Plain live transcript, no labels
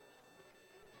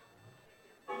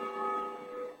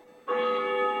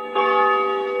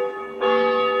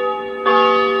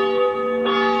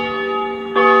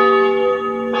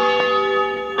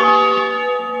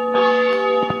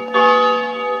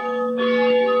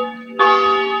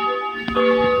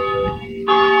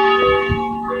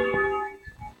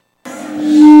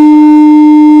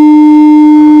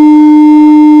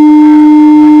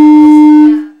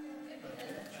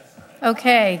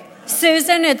Okay.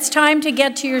 Susan, it's time to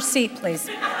get to your seat, please.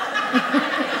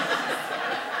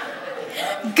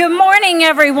 Good morning,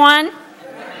 everyone.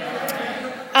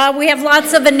 We have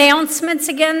lots of announcements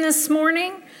again this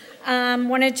morning.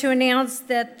 Wanted to announce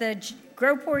that the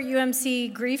Groveport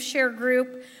UMC Grief Share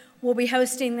Group will be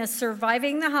hosting the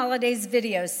Surviving the Holidays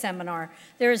video seminar.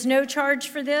 There is no charge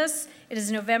for this. It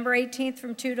is November 18th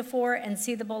from 2 to 4, and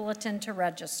see the bulletin to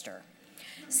register.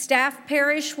 Staff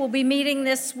Parish will be meeting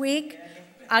this week,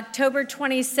 October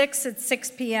 26th at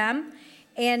 6 p.m.,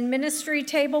 and Ministry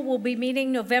Table will be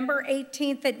meeting November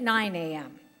 18th at 9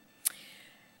 a.m.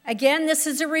 Again, this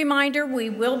is a reminder, we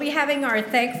will be having our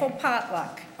Thankful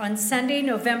Potluck on Sunday,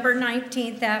 November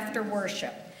 19th after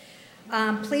worship.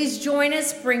 Please join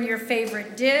us, bring your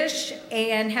favorite dish,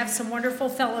 and have some wonderful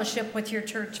fellowship with your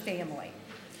church family.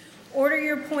 Order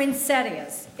your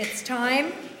poinsettias. It's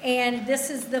time, and this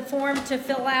is the form to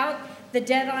fill out. The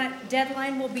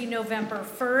deadline will be November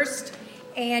 1st,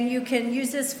 and you can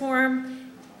use this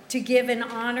form to give in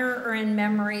honor or in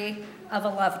memory of a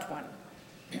loved one.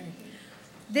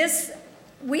 This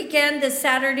weekend, this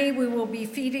Saturday, we will be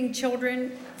feeding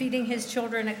his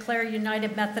children at Clare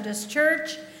United Methodist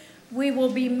Church. We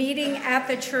will be meeting at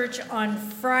the church on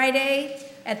Friday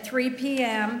at 3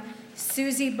 p.m.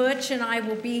 Susie Butch and I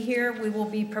will be here. We will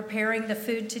be preparing the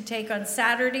food to take on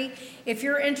Saturday. If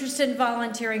you're interested in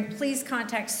volunteering, please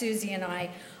contact Susie and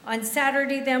I. On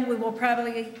Saturday, then, we will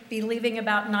probably be leaving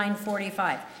about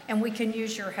 9:45, and we can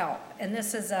use your help. And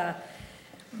this is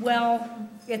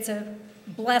it's a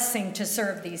blessing to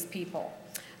serve these people.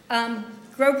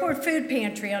 Groveport Food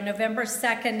Pantry on November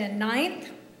 2nd and 9th.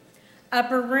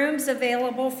 Upper rooms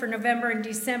available for November and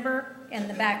December in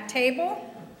the back table.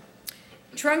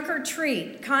 Trunk or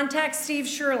treat. Contact Steve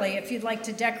Shirley if you'd like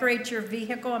to decorate your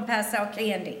vehicle and pass out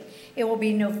candy. It will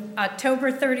be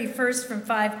October 31st from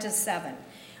 5 to 7.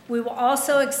 We will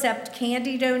also accept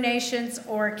candy donations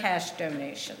or cash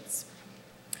donations.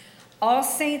 All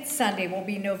Saints Sunday will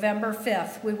be November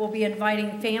 5th. We will be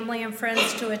inviting family and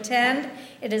friends to attend.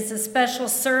 It is a special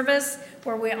service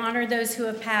where we honor those who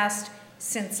have passed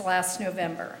since last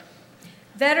November.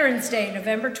 Veterans Day,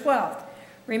 November 12th.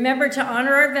 Remember to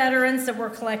honor our veterans that we're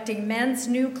collecting men's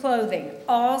new clothing,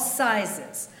 all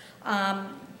sizes.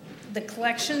 The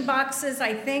collection boxes,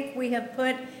 I think we have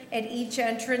put at each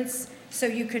entrance, so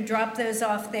you can drop those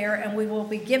off there, and we will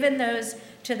be giving those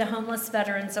to the homeless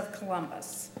veterans of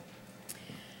Columbus.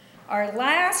 Our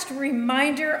last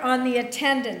reminder on the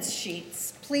attendance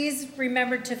sheets. Please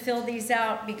remember to fill these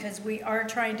out because we are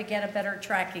trying to get a better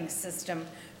tracking system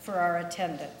for our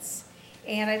attendance.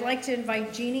 And I'd like to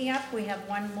invite Jeannie up. We have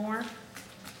one more.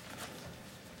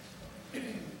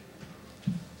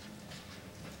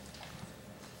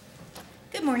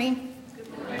 Good morning. Good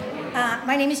morning.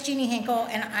 My name is Jeannie Hinkle,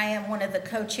 and I am one of the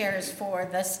co-chairs for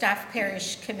the Staff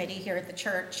Parish Committee here at the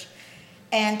church.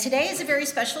 And today is a very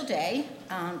special day.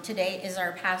 Today is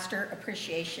our Pastor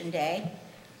Appreciation Day.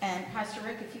 And Pastor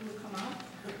Rick, if you would come up.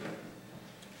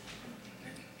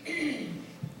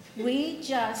 We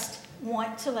just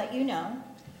want to let you know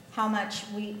how much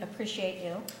we appreciate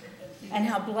you and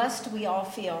how blessed we all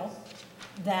feel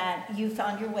that you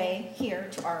found your way here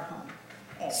to our home.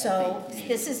 So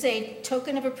this is a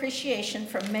token of appreciation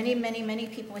from many, many, many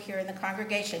people here in the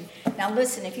congregation. Now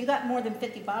listen, if you got more than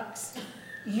 $50,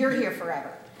 you're here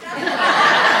forever.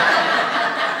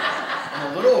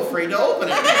 I'm a little afraid to open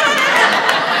it.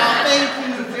 Thank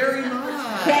you very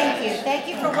much. Thank you. Thank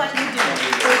you for what you do.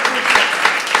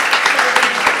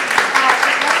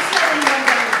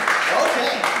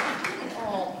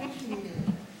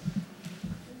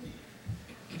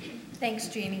 Thanks,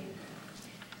 Jeannie.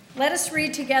 Let us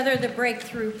read together the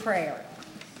breakthrough prayer.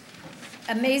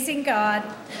 Amazing God,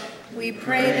 we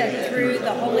pray that through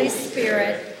the Holy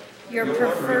Spirit, your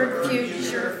preferred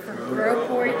future for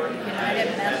Groveport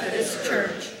United Methodist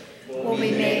Church will be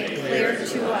made clear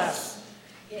to us.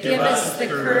 Give us the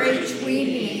courage we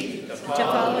need to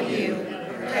follow you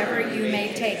wherever you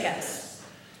may take us.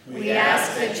 We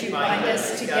ask that you bind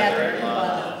us together in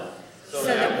love, so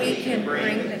that we can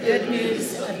bring the good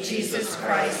news of Jesus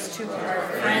Christ to our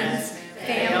friends,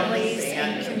 families,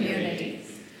 and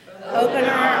communities. Open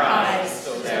our eyes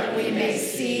so that we may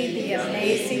see the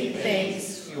amazing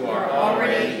things you are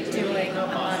already doing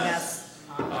among us.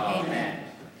 Amen.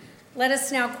 Let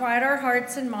us now quiet our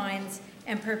hearts and minds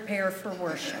and prepare for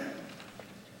worship.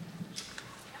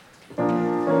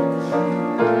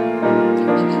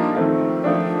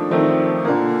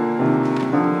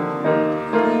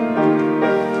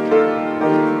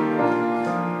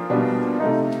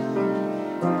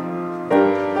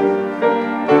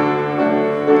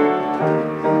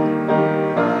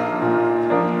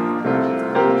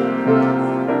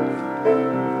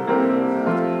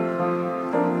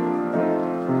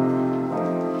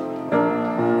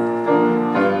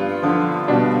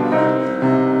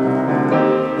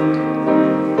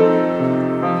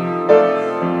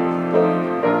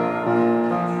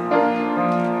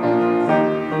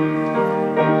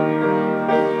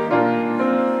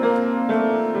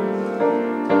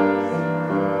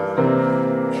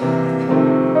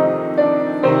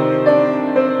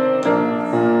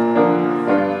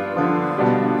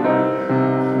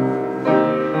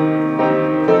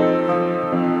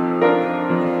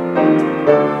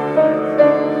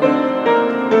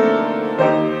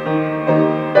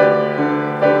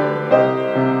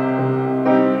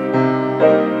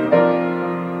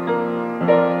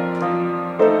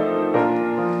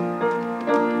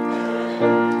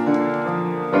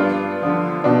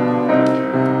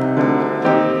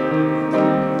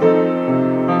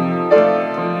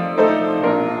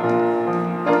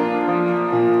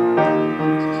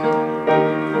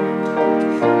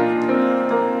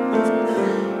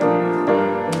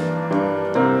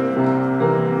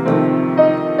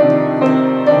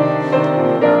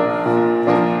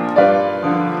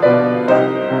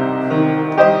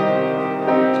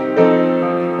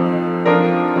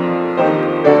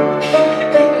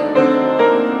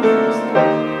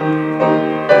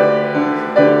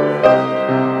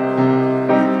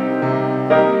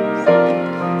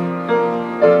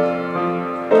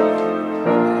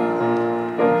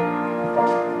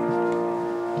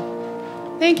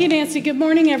 Thank you, Nancy. Good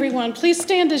morning, everyone. Please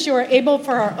stand as you are able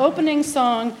for our opening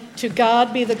song, To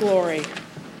God Be the Glory.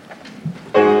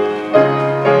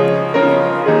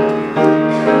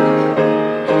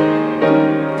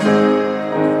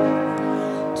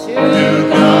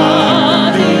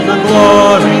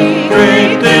 Glory,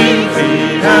 great things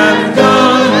he has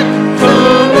done. So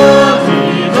loved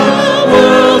he the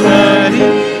world that he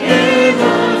gave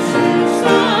us his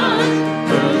Son.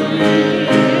 Who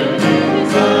lived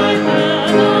inside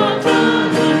and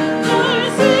atonement for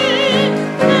sin,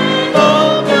 and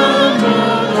opened the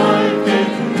life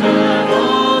gate that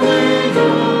always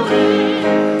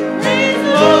awaits. Praise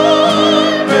the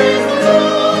Lord,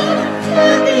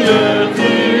 let the earth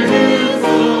hear his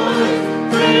voice.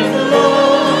 Praise the Lord.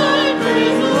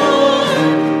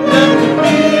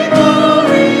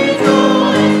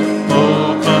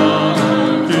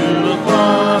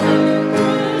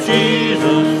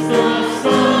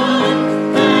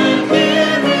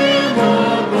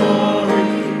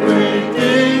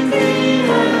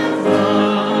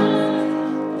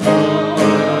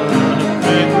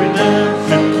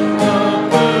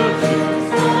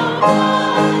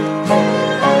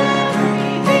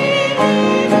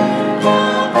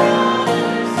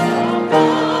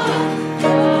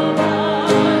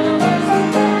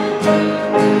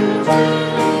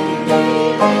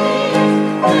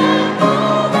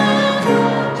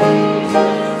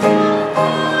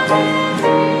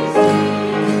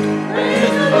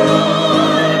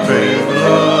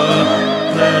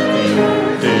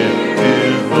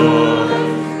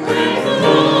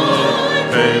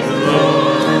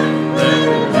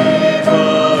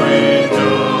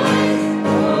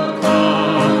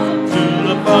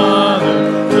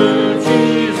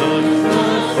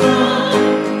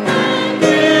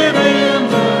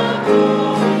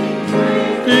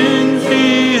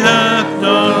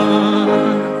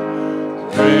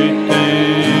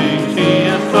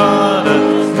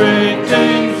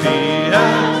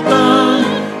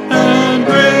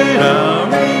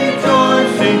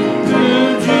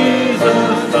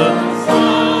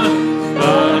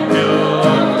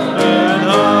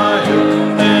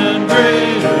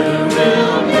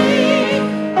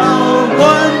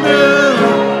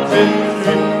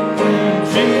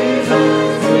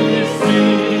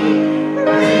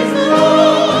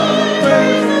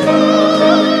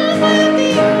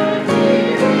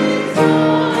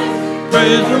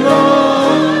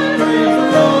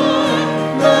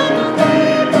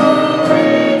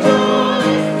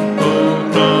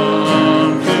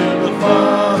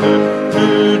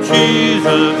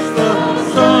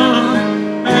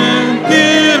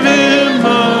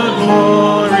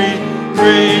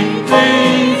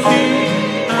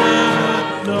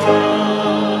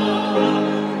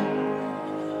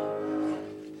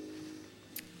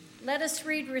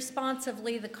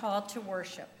 Responsively the call to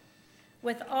worship.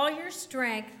 With all your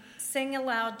strength, sing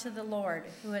aloud to the Lord,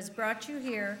 who has brought you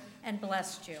here and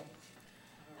blessed you.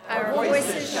 Our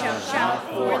voices shall shout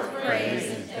forth praise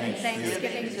and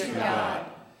thanksgiving to God.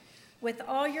 With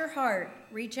all your heart,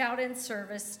 reach out in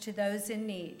service to those in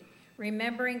need,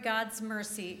 remembering God's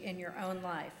mercy in your own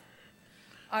life.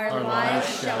 Our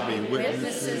lives shall be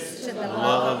witnesses to the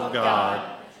love of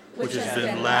God, which has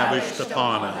been lavished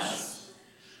upon us.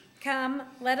 Come,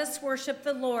 let us worship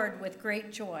the Lord with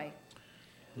great joy.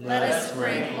 Let us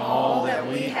bring all that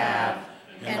we have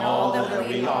and all that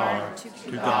we are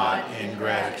to God in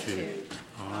gratitude.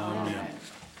 Amen.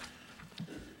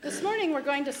 This morning we're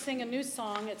going to sing a new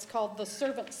song. It's called The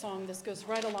Servant Song. This goes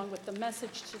right along with the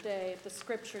message today, the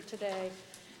scripture today,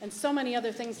 and so many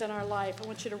other things in our life. I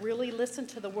want you to really listen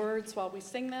to the words while we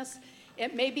sing this.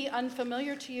 It may be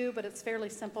unfamiliar to you, but it's fairly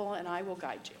simple, and I will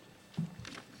guide you.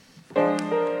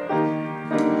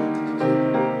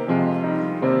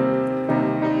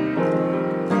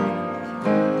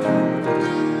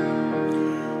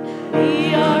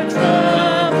 We are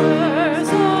travelers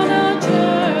on a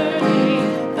journey,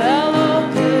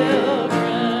 fellow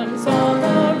pilgrims on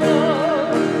the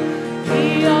road.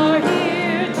 We are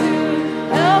here to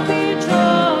help each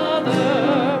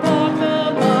other walk the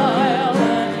mile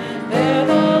and bear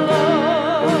the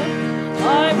load. I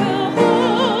will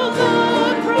hold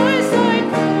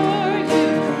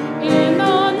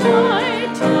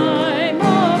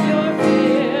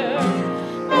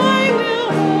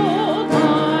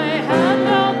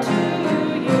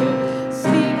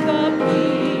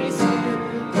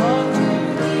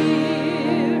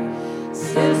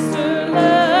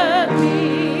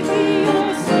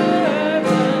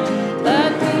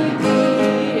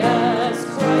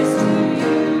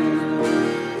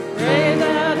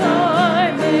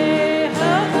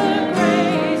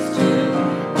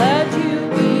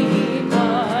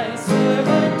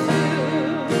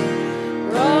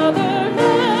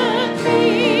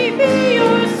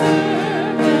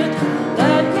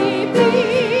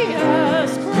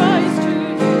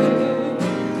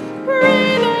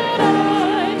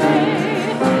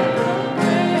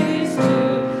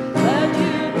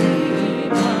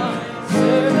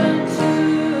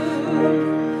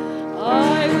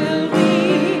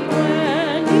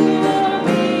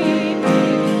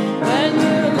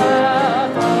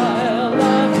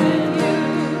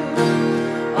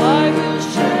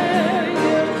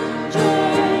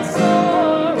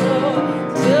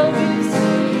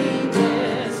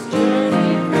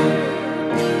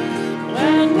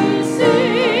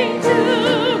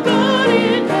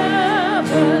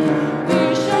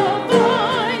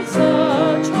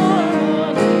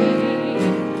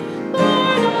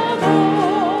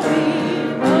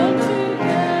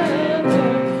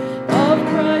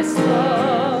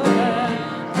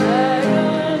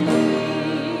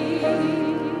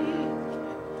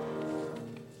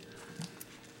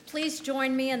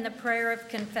join me in the prayer of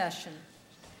confession.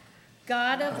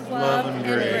 God of love and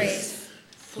grace,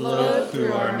 flow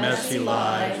through our messy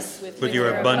lives with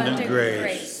your abundant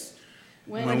grace.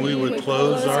 When we would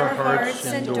close our hearts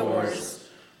and doors,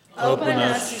 open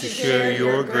us to share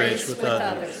your grace with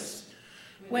others.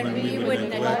 When we would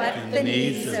neglect the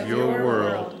needs of your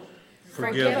world,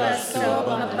 forgive us so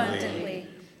abundantly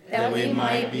that we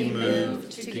might be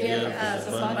moved to give as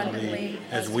abundantly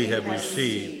as we have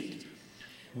received.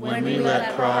 When we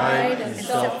let pride and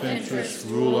self-interest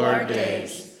rule our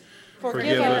days,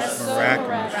 forgive us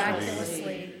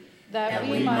miraculously that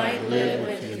we might live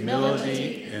with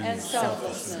humility and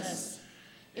selflessness.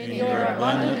 In your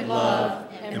abundant love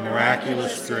and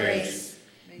miraculous grace,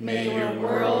 may your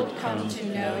world come to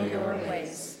know your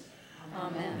ways.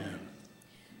 Amen.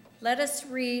 Let us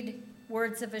read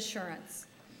words of assurance.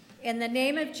 In the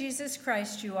name of Jesus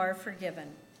Christ, you are forgiven.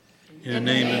 In the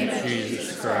name of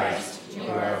Jesus Christ, you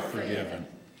are forgiven.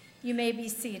 You may be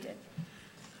seated.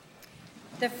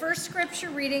 The first scripture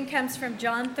reading comes from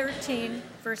John 13,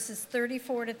 verses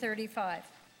 34 to 35.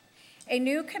 A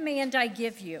new command I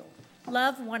give you,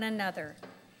 love one another.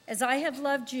 As I have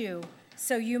loved you,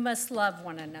 so you must love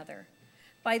one another.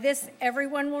 By this,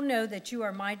 everyone will know that you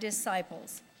are my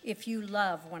disciples, if you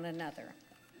love one another.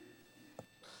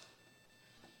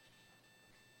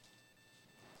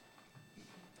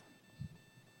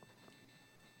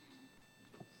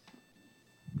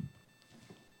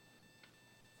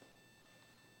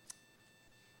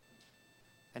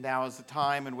 And now is the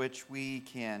time in which we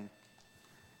can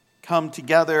come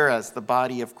together as the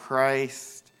body of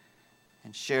Christ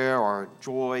and share our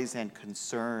joys and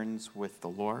concerns with the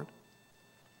Lord.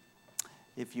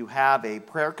 If you have a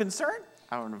prayer concern,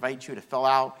 I would invite you to fill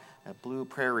out a blue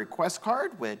prayer request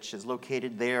card, which is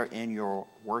located there in your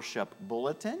worship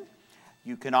bulletin.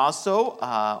 You can also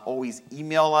always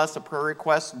email us a prayer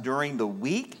request during the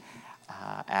week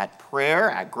at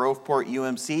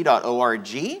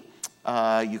prayer@groveportumc.org.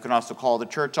 You can also call the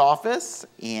church office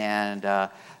and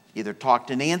either talk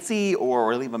to Nancy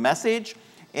or leave a message.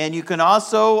 And you can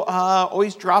also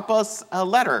always drop us a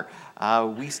letter.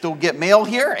 We still get mail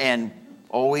here and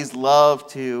always love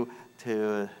to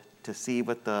see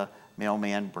what the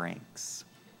mailman brings.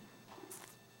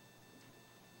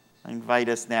 I invite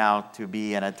us now to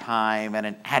be in a time and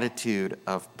an attitude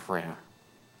of prayer.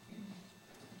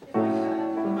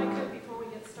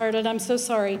 Started. I'm so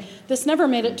sorry. This never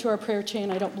made it to our prayer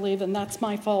chain, I don't believe, and that's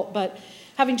my fault. But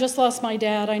having just lost my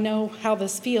dad, I know how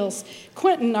this feels.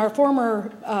 Quentin, our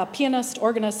former pianist,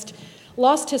 organist,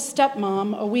 lost his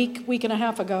stepmom a week and a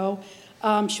half ago.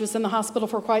 She was in the hospital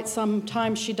for quite some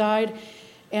time. She died,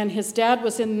 and his dad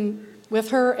was in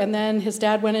with her, and then his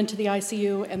dad went into the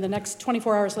ICU, and the next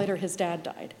 24 hours later, his dad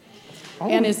died.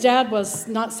 And his dad was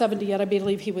not 70 yet. I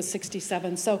believe he was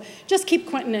 67. So just keep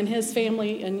Quentin and his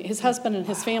family and his husband and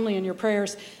his family in your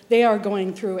prayers. They are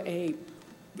going through a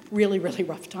really, really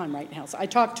rough time right now. So I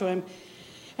talked to him,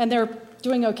 and they're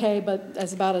doing okay, but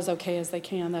about as okay as they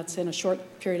can. That's in a short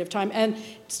period of time. And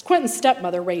Quentin's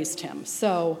stepmother raised him.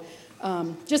 So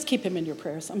just keep him in your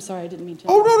prayers. I'm sorry, I didn't mean to.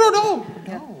 Oh,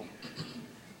 no.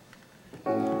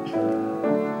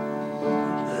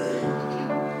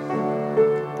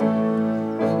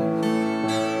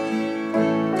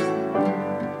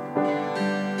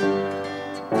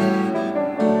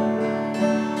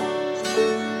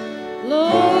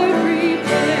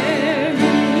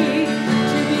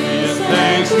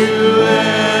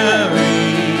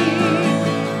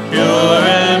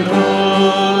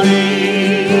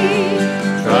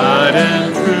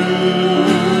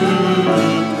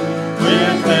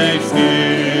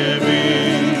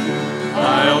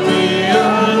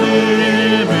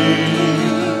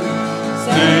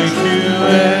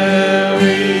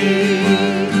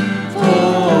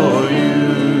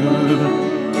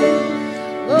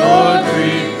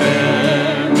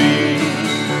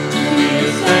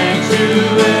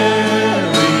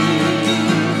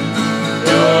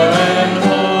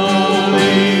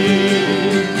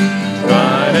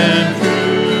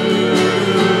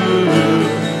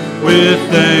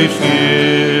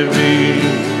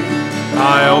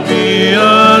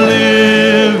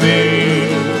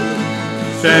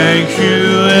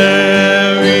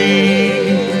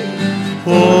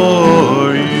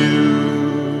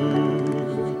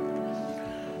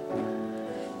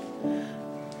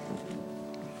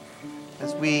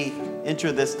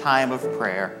 This time of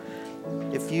prayer,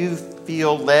 if you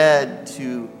feel led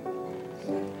to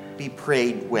be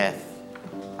prayed with,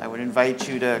 I would invite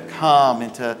you to come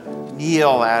and to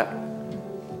kneel at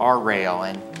our rail,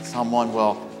 and someone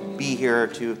will be here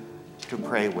to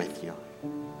pray with you.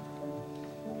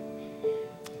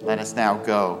 Let us now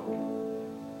go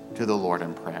to the Lord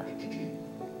in prayer.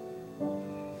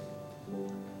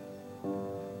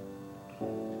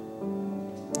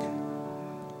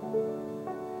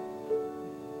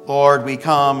 Lord, we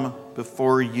come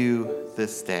before you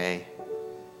this day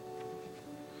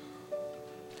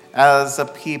as a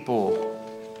people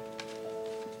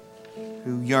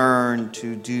who yearn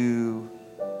to do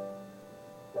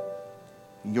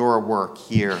your work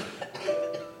here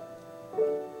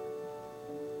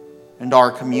in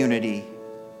our community,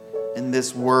 in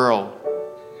this world.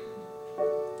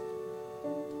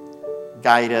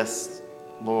 Guide us,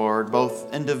 Lord,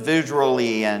 both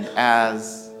individually and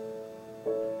as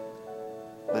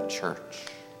the church,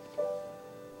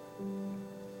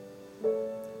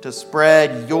 to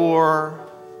spread your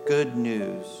good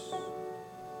news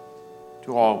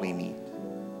to all we meet.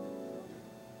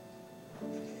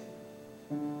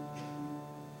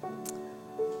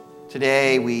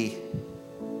 Today we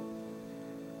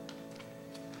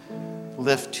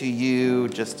lift to you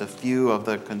just a few of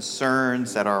the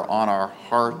concerns that are on our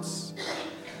hearts.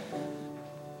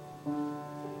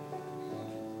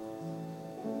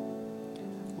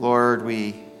 Lord,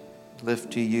 we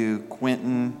lift to you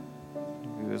Quentin,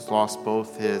 who has lost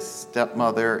both his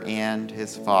stepmother and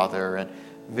his father in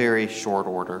very short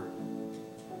order.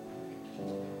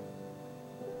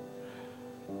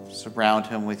 Surround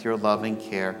him with your loving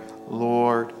care,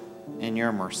 Lord, in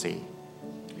your mercy.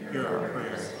 Hear our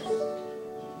prayers.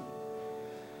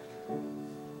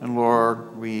 And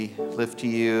Lord, we lift to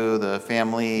you the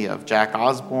family of Jack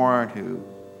Osborne, who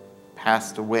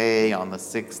passed away on the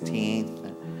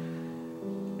 16th.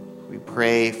 We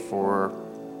pray for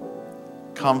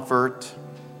comfort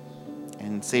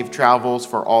and safe travels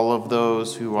for all of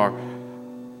those who are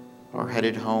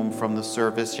headed home from the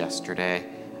service yesterday.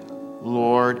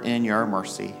 Lord, in your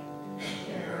mercy.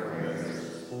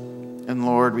 And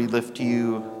Lord, we lift to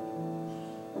you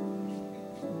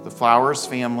the Flowers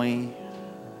family,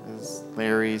 as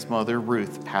Larry's mother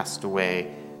Ruth passed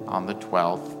away on the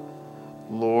 12th.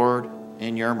 Lord,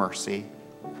 in your mercy.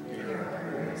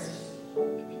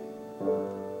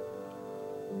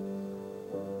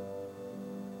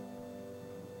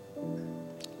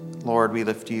 Lord, we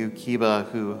lift to you Kiba,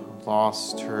 who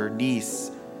lost her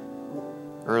niece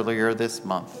earlier this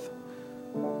month.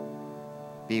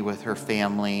 Be with her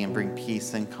family and bring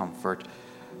peace and comfort.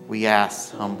 We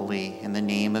ask humbly in the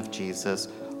name of Jesus,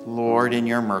 Lord, in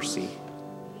your mercy.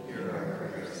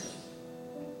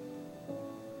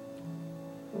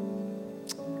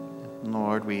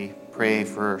 Lord, we pray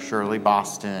for Shirley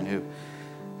Boston,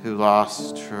 who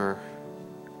lost her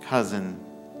cousin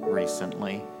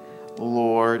recently.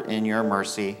 Lord, in your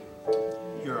mercy.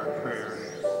 Hear our prayers.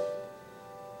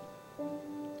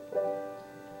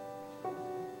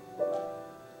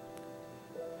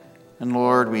 And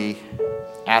Lord, we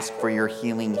ask for your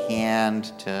healing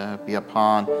hand to be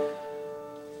upon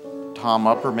Tom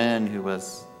Upperman, who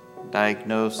was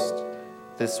diagnosed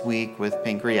this week with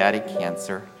pancreatic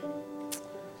cancer.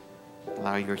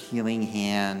 Allow your healing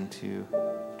hand to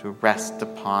rest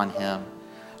upon him.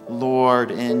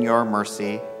 Lord, in your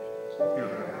mercy. Hear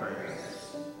our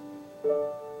prayers.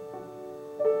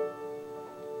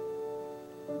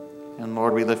 And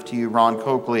Lord, we lift to you Ron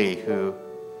Coakley, who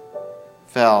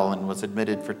fell and was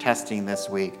admitted for testing this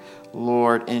week.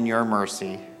 Lord, in your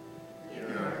mercy.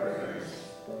 Hear our prayers.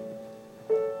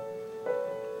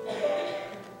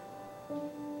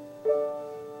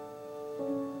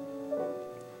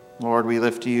 Lord, we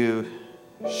lift to you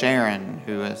Sharon,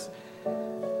 who has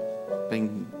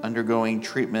been undergoing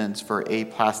treatments for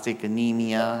aplastic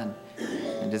anemia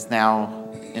and is now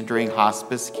entering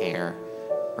hospice care.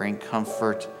 Bring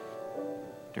comfort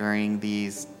during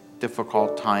these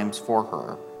difficult times for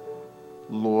her.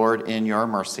 Lord, in your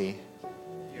mercy.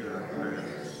 Hear our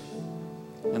prayers.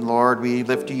 And Lord, we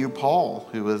lift to you Paul,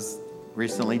 who was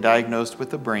recently diagnosed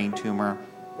with a brain tumor.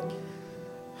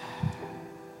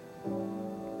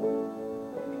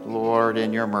 Lord,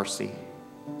 in your mercy.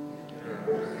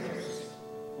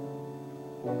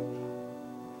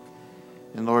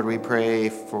 And Lord, we pray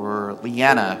for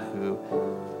Leanna, who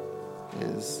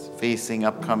is facing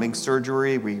upcoming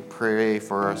surgery. We pray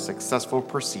for a successful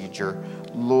procedure.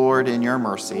 Lord, in your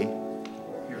mercy.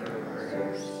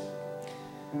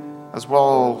 As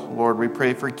well, Lord, we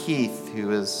pray for Keith,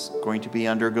 who is going to be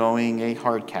undergoing a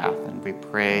heart cath, and we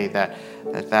pray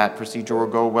that procedure will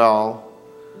go well.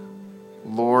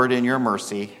 Lord, in your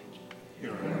mercy.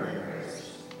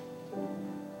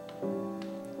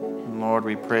 And Lord,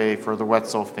 we pray for the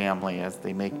Wetzel family as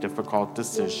they make difficult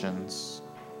decisions.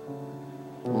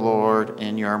 Lord,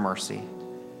 in your mercy.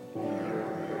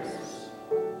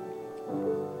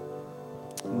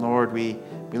 Lord, we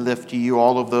We lift to you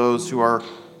all of those who are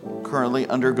currently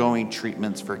undergoing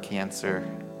treatments for cancer.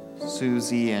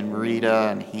 Susie and Rita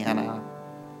and Hannah,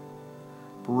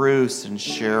 Bruce and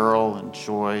Cheryl and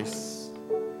Joyce,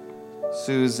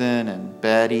 Susan and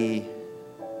Betty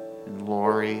and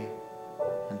Lori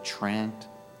and Trent.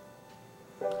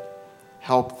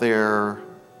 Help their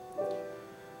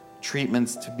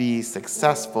treatments to be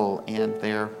successful and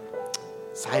their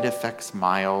side effects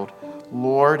mild.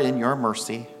 Lord, in your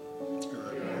mercy.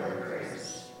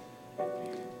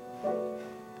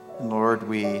 And Lord,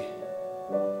 we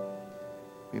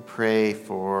pray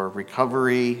for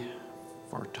recovery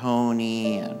for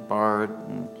Tony and Bart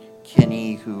and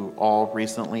Kenny, who all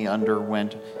recently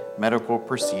underwent medical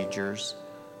procedures.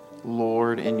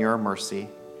 Lord, in your mercy.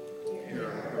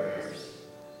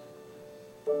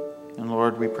 And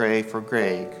Lord, we pray for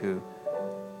Greg, who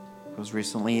was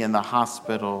recently in the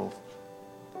hospital.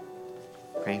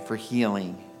 Pray for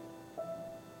healing.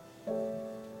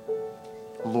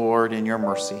 Lord, in your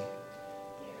mercy.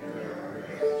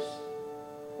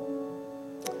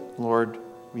 Lord,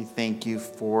 we thank you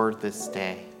for this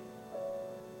day.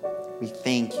 We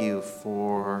thank you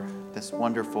for this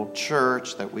wonderful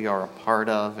church that we are a part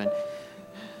of. And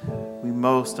we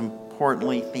most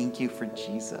importantly thank you for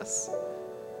Jesus.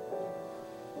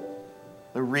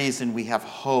 The reason we have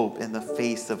hope in the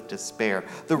face of despair.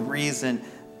 The reason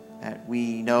that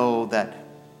we know that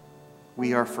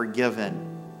we are forgiven.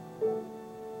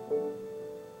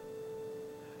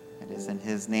 It is in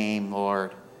his name,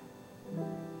 Lord,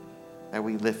 that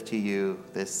we lift to you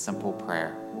this simple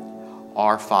prayer.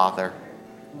 Our Father,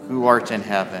 who art in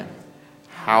heaven,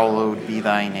 hallowed be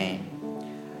thy name.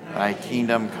 Thy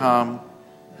kingdom come,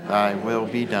 thy will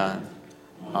be done,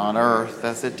 on earth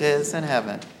as it is in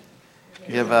heaven.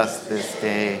 Give us this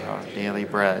day our daily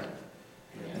bread,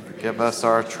 and forgive us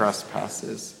our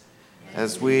trespasses,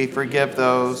 as we forgive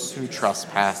those who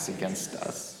trespass against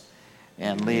us.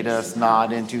 And lead us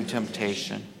not into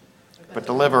temptation, but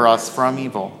deliver us from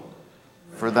evil.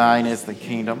 For thine is the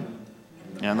kingdom,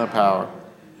 and the power,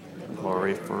 and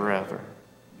glory forever.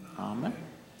 Amen.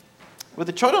 Would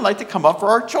the children like to come up for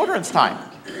our children's time?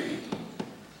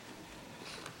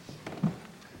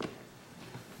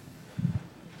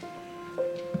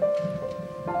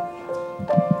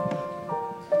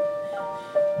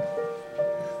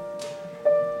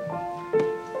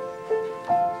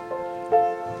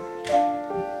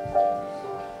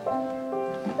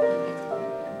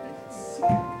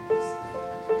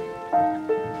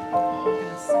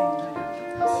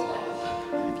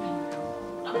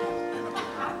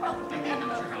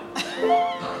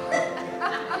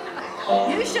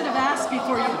 You should have asked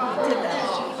before you did that.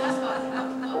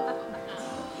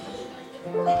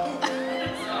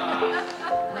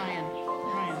 Ryan.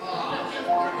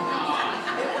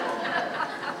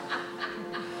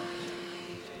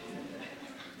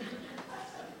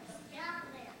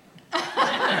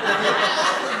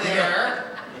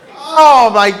 Oh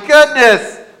my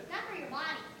goodness!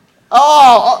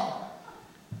 Oh,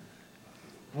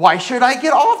 why should I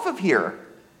get off of here?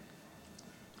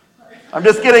 I'm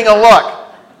just getting a look.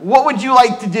 What would you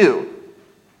like to do?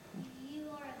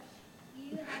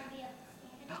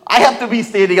 I have to be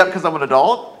standing up because I'm an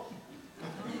adult?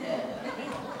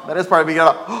 That is part of being an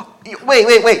adult.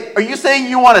 Wait. Are you saying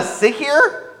you want to sit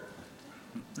here?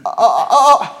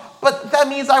 But that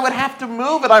means I would have to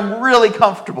move and I'm really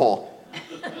comfortable.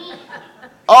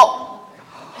 Oh,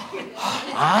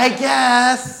 I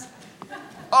guess.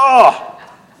 Oh.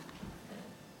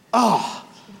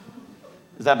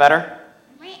 Is that better?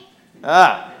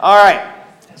 All right.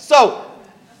 So,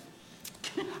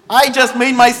 I just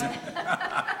made my...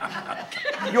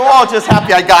 You're all just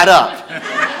happy I got up.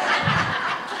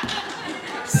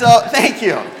 So, thank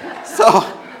you. So,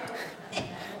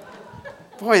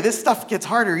 boy, this stuff gets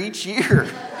harder each year.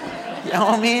 You know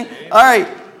what I mean? All right.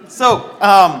 So,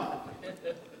 I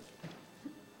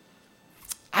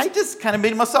just kind of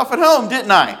made myself at home,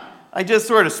 didn't I? I just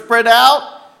sort of spread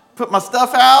out, put my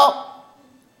stuff out.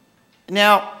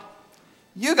 Now,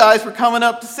 you guys were coming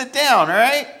up to sit down, all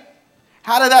right?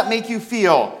 How did that make you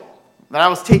feel that I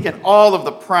was taking all of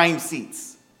the prime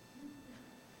seats?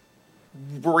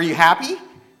 Were you happy?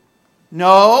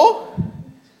 No?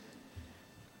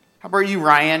 How about you,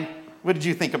 Ryan? What did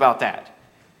you think about that?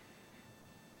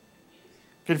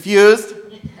 Confused?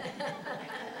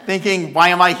 Thinking, why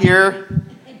am I here?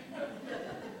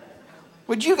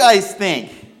 What'd you guys think?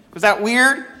 Was that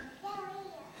weird?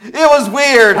 It was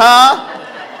weird, huh?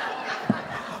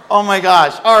 Oh my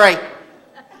gosh. All right.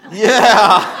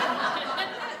 Yeah.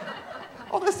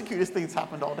 Oh, that's the cutest thing that's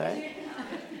happened all day.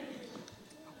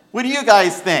 What do you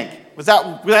guys think? Was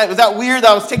that weird that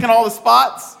I was taking all the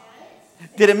spots?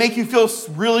 Did it make you feel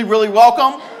really, really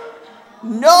welcome?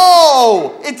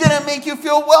 No, it didn't make you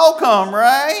feel welcome,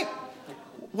 right?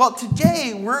 Well,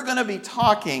 today we're going to be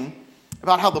talking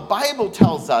about how the Bible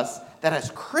tells us that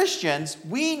as Christians,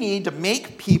 we need to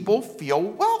make people feel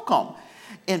welcome.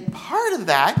 And part of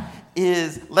that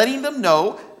is letting them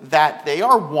know that they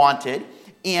are wanted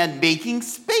and making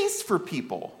space for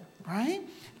people, right?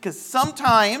 Because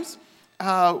sometimes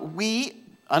we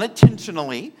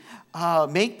unintentionally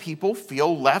make people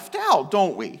feel left out,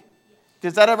 don't we?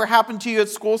 Does that ever happen to you at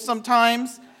school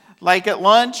sometimes? Like at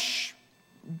lunch?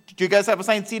 Do you guys have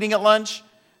assigned seating at lunch?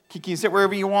 Can you sit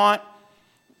wherever you want?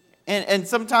 And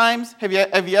sometimes, have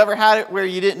you ever had it where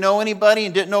you didn't know anybody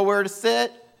and didn't know where to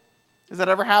sit? Has that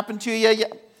ever happened to you? Yeah.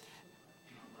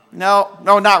 No,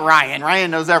 not Ryan. Ryan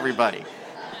knows everybody.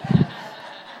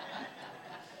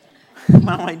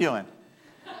 What am I doing?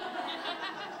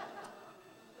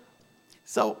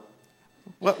 So,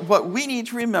 what we need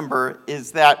to remember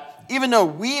is that even though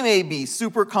we may be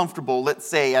super comfortable, let's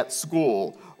say at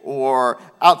school or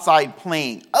outside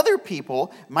playing, other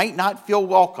people might not feel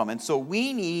welcome. And so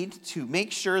we need to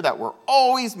make sure that we're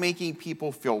always making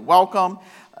people feel welcome.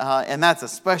 And that's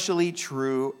especially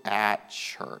true at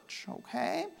church,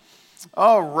 okay?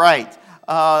 All right.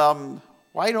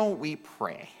 Why don't we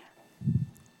pray?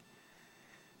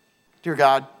 Dear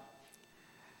God,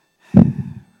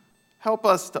 help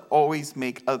us to always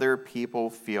make other people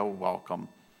feel welcome.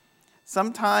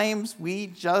 Sometimes we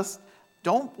just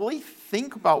don't really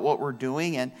think about what we're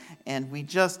doing, and we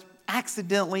just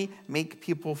accidentally make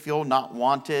people feel not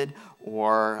wanted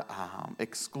or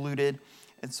excluded.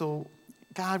 And so,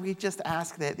 God, we just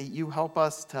ask that you help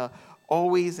us to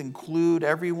always include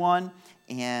everyone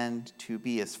and to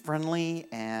be as friendly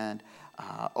and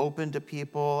open to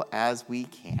people as we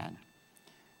can.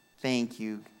 Thank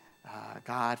you,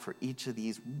 God, for each of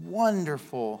these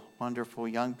wonderful, wonderful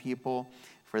young people,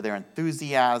 for their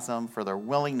enthusiasm, for their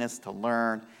willingness to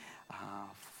learn,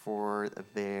 for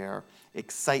their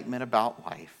excitement about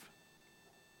life.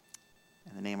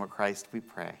 In the name of Christ we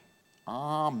pray.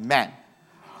 Amen.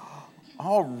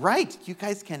 All right, you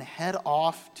guys can head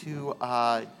off to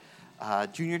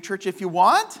junior church if you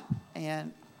want.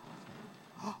 And,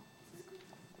 oh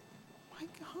my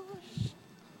gosh.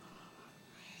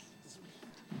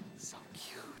 So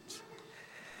cute.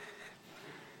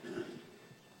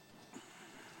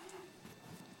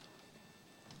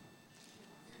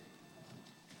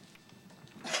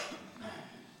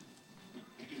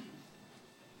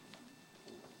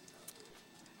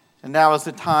 And now is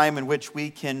the time in which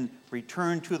we can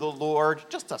return to the Lord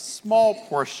just a small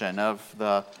portion of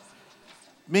the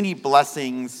many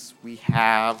blessings we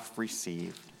have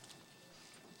received.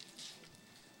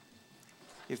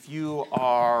 If you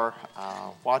are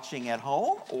watching at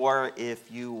home, or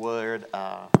if you would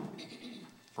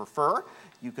prefer,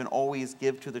 you can always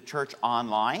give to the church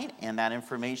online, and that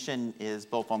information is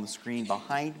both on the screen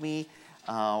behind me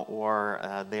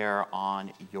or there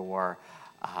on your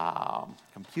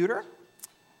computer.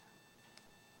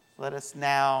 Let us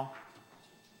now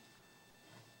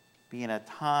be in a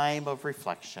time of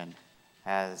reflection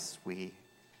as we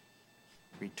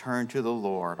return to the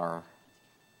Lord our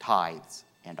tithes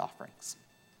and offerings.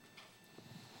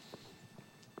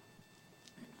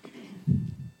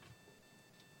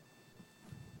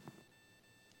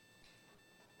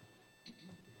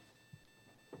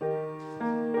 We worship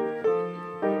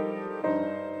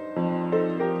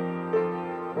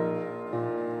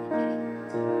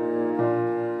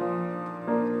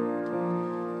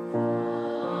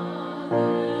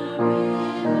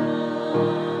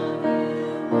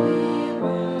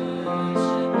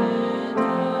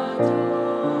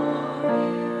and adore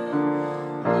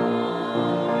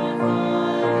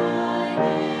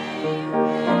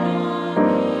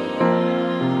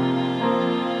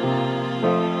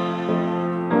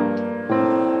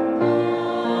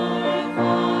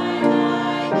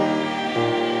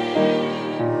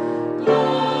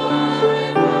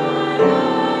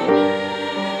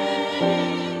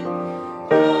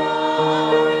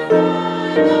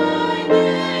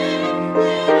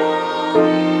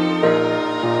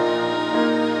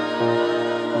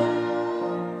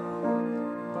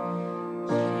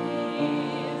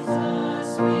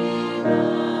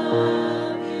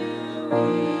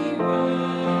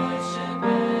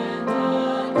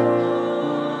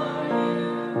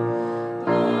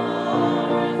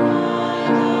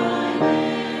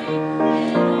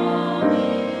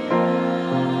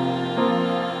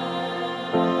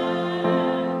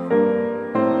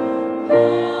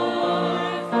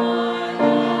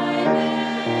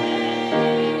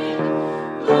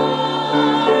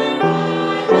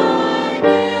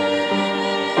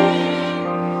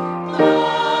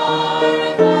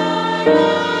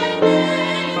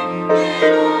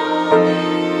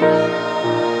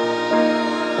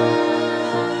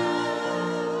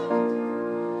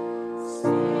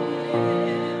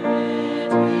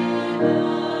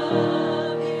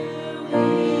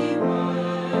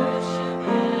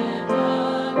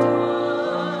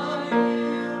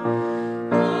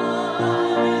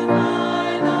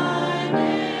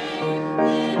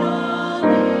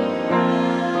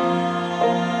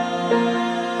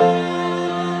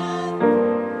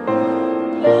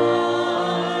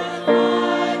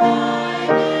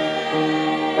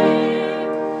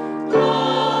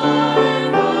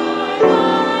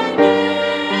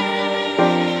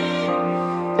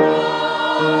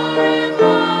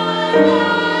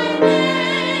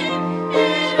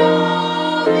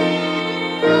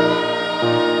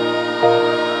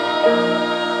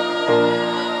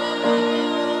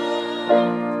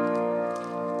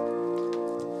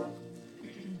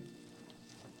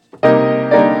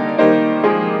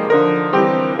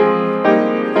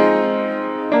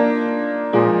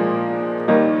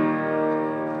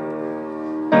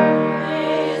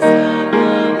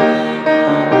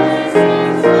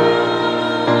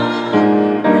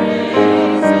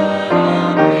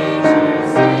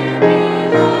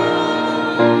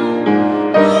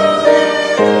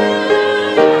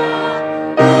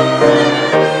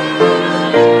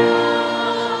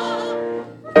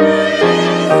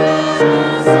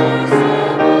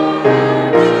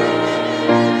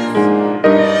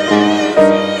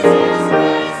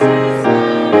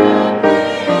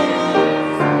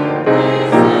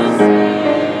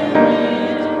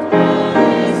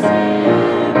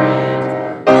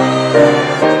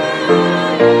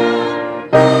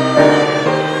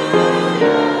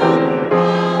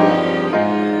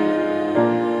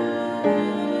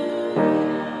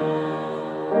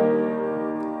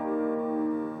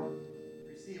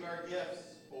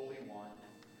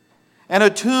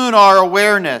attune our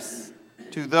awareness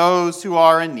to those who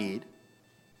are in need.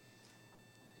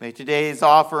 May today's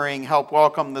offering help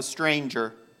welcome the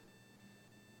stranger,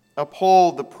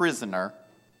 uphold the prisoner,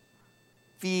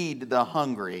 feed the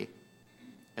hungry,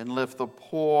 and lift the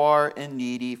poor and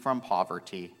needy from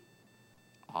poverty.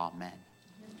 Amen.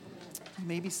 You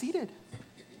may be seated.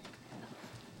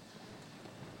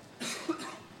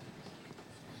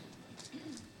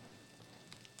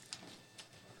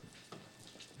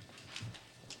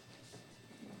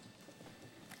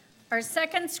 Our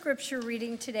second scripture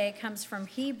reading today comes from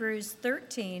Hebrews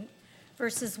 13,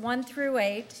 verses 1 through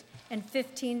 8 and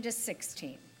 15 to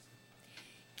 16.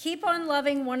 Keep on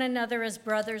loving one another as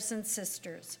brothers and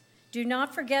sisters. Do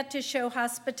not forget to show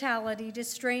hospitality to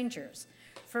strangers,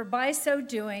 for by so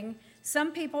doing,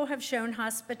 some people have shown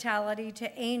hospitality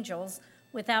to angels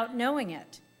without knowing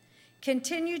it.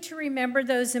 Continue to remember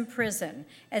those in prison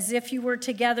as if you were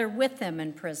together with them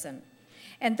in prison,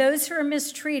 and those who are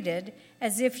mistreated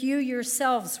as if you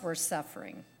yourselves were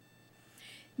suffering.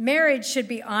 Marriage should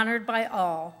be honored by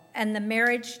all, and the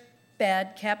marriage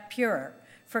bed kept pure,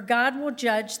 for God will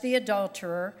judge the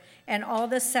adulterer and all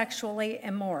the sexually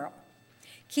immoral.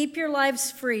 Keep your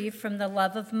lives free from the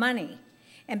love of money,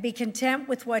 and be content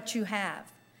with what you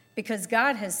have, because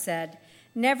God has said,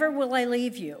 "Never will I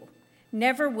leave you,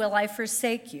 never will I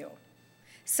forsake you."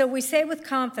 So we say with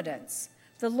confidence,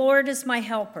 "The Lord is my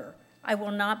helper, I will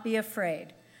not be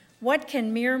afraid. What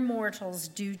can mere mortals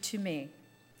do to me?"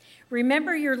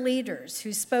 Remember your leaders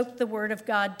who spoke the word of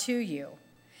God to you.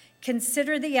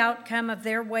 Consider the outcome of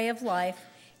their way of life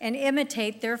and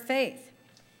imitate their faith.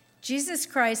 Jesus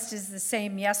Christ is the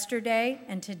same yesterday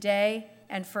and today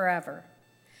and forever.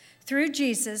 Through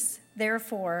Jesus,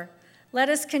 therefore, let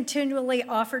us continually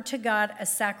offer to God a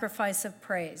sacrifice of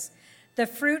praise, the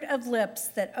fruit of lips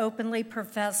that openly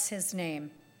profess his name.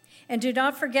 And do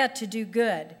not forget to do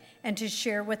good and to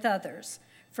share with others,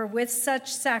 for with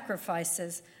such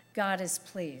sacrifices, God is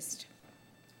pleased.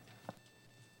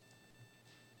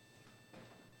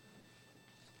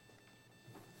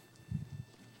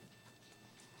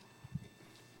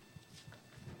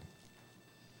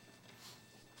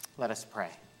 Let us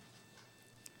pray.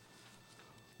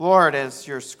 Lord, as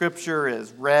your scripture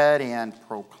is read and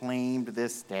proclaimed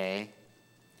this day,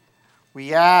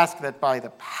 we ask that by the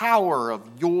power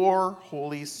of your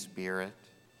Holy Spirit,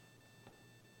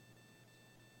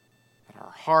 that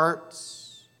our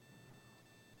hearts,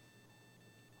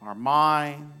 our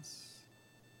minds,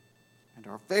 and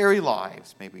our very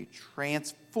lives may be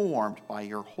transformed by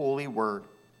your holy word.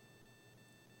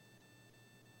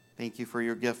 Thank you for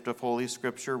your gift of Holy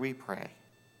Scripture, we pray.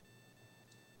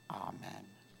 Amen.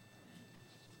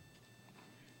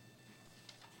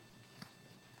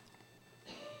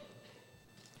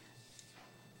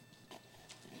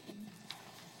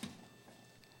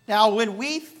 Now, when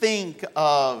we think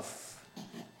of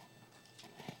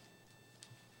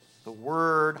the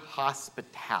word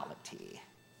hospitality,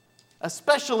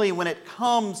 especially when it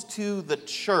comes to the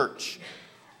church,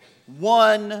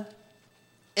 one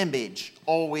image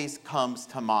always comes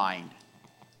to mind: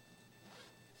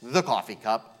 the coffee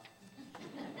cup.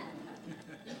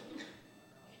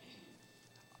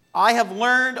 I have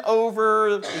learned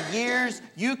over the years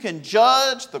you can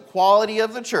judge the quality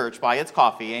of the church by its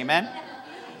coffee. Amen?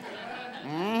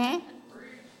 Mm-hmm.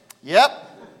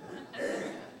 Yep.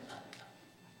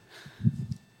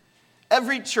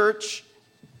 Every church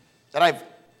that I've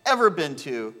ever been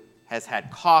to has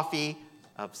had coffee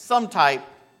of some type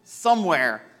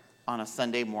somewhere on a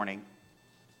Sunday morning.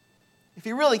 If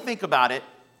you really think about it,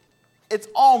 it's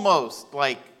almost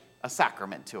like a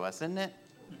sacrament to us, isn't it?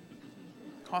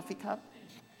 Coffee cup.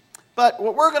 But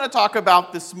what we're going to talk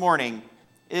about this morning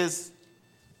is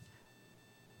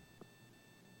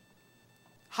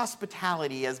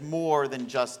hospitality as more than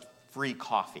just free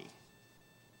coffee.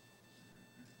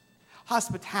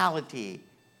 Hospitality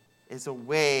is a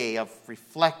way of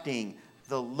reflecting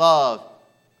the love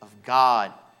of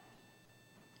God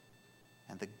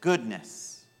and the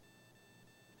goodness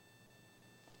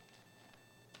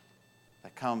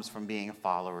that comes from being a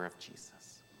follower of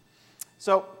Jesus.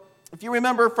 So, if you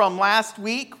remember from last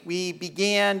week, we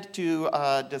began to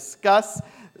discuss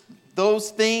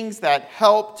those things that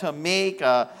help to make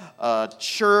a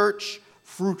church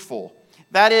fruitful.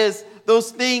 That is,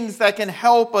 those things that can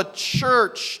help a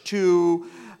church to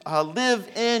live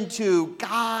into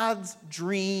God's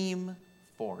dream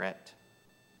for it.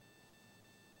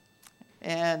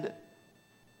 And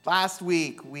last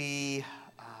week we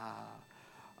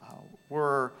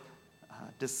were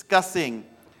discussing,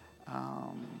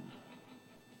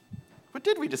 what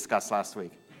did we discuss last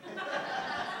week?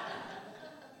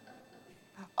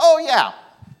 Oh yeah,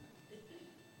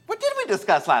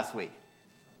 discuss last week?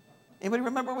 Anybody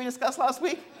remember what we discussed last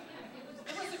week?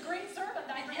 It was a great sermon.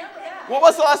 I remember that. What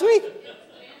was the last week?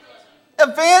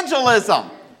 Evangelism.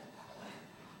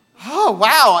 Oh,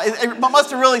 wow. It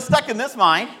must have really stuck in this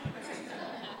mind.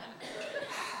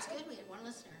 It's good we had one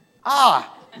listener.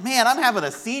 Ah, man, I'm having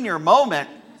a senior moment.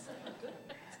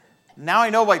 Now I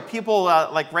know why people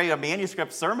write a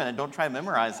manuscript sermon and don't try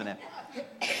memorizing it.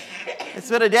 It's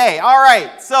been a day. All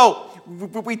right, so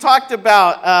we talked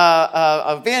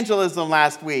about evangelism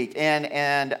last week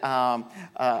and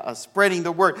spreading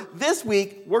the word. This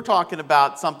week, we're talking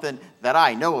about something that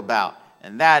I know about,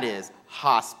 and that is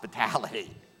hospitality.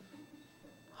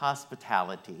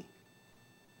 Hospitality.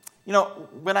 You know,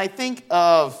 when I think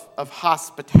of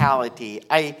hospitality,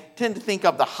 I tend to think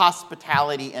of the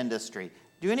hospitality industry.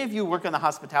 Do any of you work in the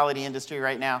hospitality industry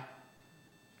right now?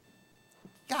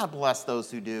 God bless those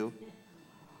who do.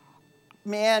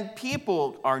 Man,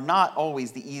 people are not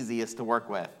always the easiest to work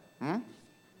with.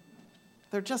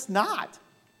 They're just not.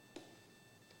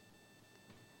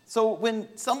 So when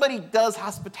somebody does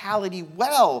hospitality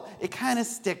well, it kind of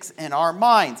sticks in our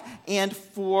minds. And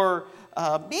for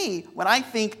me, when I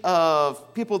think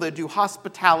of people that do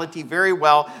hospitality very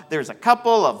well, there's a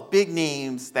couple of big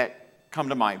names that come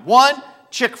to mind. One,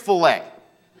 Chick-fil-A.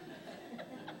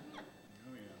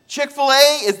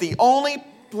 Chick-fil-A is the only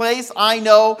place I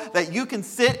know that you can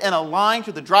sit in a line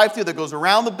to the drive-thru that goes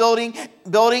around the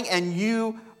building, and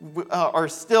you are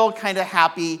still kind of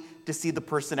happy to see the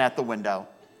person at the window.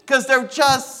 Because they're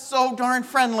just so darn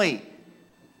friendly.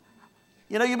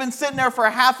 You know, you've been sitting there for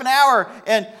a half an hour,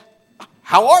 and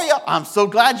how are you? I'm so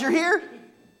glad you're here.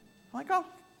 I'm like, oh,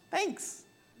 thanks.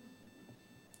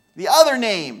 The other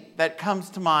name that comes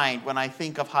to mind when I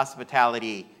think of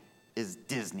hospitality is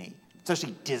Disney,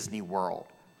 especially Disney World.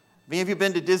 Have any of you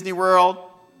been to Disney World?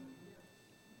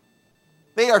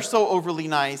 They are so overly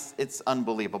nice, it's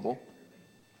unbelievable.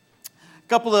 A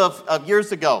couple of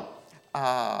years ago,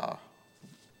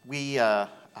 we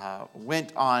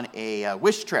went on a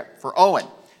wish trip for Owen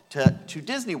to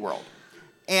Disney World.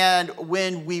 And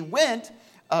when we went,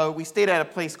 we stayed at a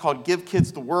place called Give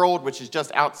Kids the World, which is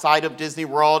just outside of Disney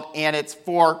World, and it's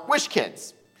for wish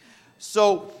kids.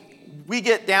 So we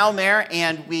get down there,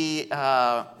 and we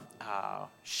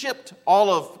shipped all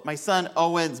of my son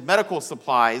Owen's medical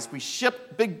supplies. We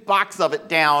shipped a big box of it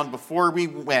down before we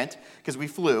went, because we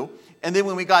flew. And then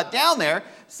when we got down there,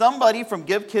 somebody from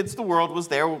Give Kids the World was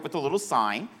there with a little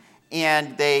sign,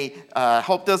 and they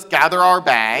helped us gather our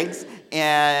bags,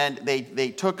 and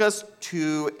they took us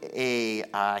to a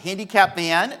handicap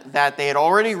van that they had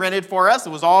already rented for us.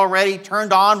 It was already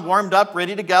turned on, warmed up,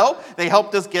 ready to go. They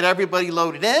helped us get everybody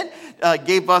loaded in,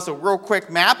 gave us a real quick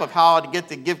map of how to get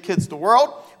to Give Kids the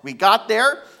World. We got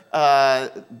there.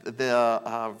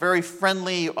 The very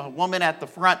friendly woman at the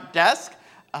front desk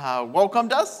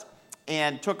welcomed us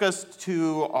and took us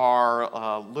to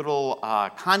our little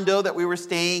condo that we were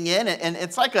staying in. And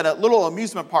it's like a little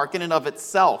amusement park in and of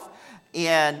itself.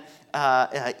 And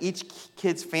each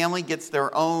kid's family gets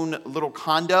their own little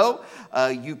condo.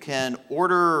 You can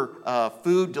order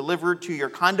food delivered to your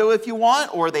condo if you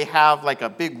want, or they have like a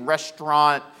big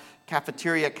restaurant,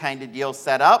 cafeteria kind of deal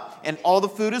set up. And all the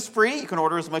food is free. You can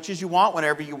order as much as you want,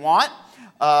 whenever you want.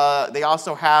 They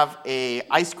also have an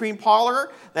ice cream parlor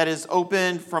that is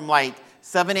open from like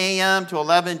 7 a.m. to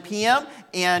 11 p.m.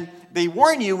 And they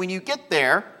warn you when you get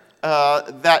there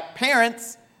that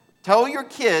parents tell your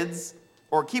kids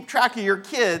or keep track of your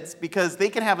kids, because they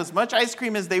can have as much ice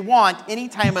cream as they want any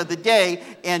time of the day,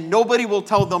 and nobody will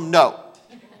tell them no.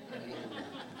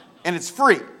 And it's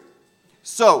free.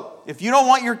 So if you don't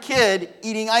want your kid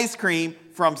eating ice cream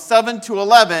from 7 to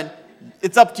 11,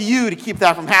 it's up to you to keep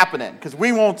that from happening, because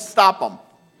we won't stop them.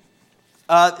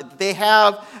 They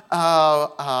have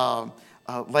a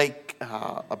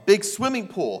big swimming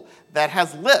pool that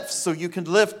has lifts, so you can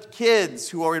lift kids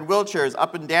who are in wheelchairs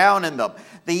up and down in them.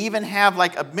 They even have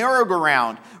like a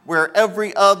merry-go-round where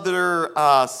every other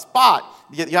spot,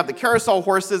 you have the carousel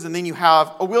horses, and then you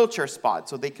have a wheelchair spot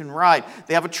so they can ride.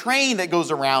 They have a train that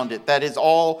goes around it that is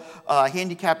all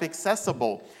handicap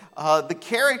accessible. The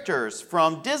characters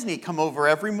from Disney come over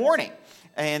every morning.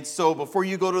 And so before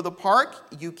you go to the park,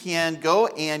 you can go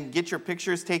and get your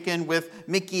pictures taken with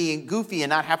Mickey and Goofy and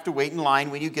not have to wait in line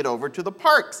when you get over to the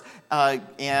parks.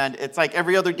 And it's like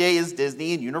every other day is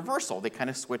Disney and Universal. They kind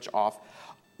of switch off.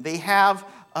 They have,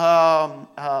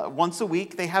 once a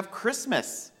week, they have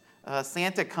Christmas.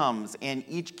 Santa comes, and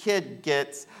each kid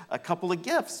gets a couple of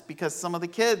gifts, because some of the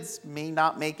kids may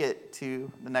not make it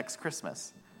to the next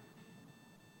Christmas.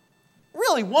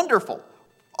 Really wonderful,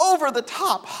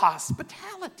 over-the-top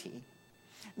hospitality.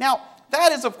 Now,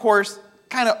 that is, of course,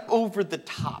 kind of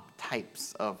over-the-top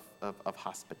types of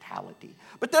hospitality.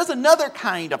 But there's another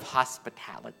kind of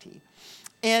hospitality,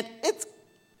 and it's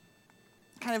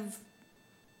kind of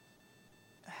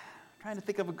trying to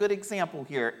think of a good example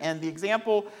here. And the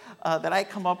example that I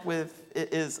come up with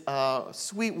is a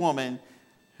sweet woman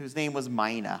whose name was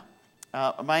Mina.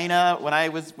 Mina, when I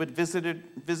would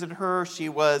visit her, she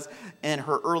was in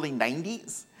her early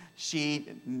 90s. She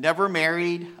never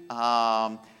married,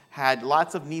 had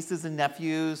lots of nieces and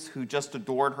nephews who just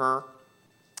adored her.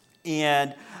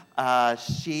 And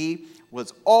she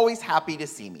was always happy to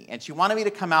see me. And she wanted me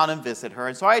to come out and visit her.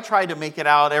 And so I tried to make it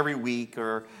out every week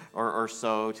or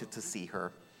so to see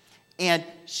her. And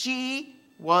she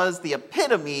was the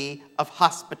epitome of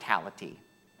hospitality.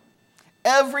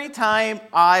 Every time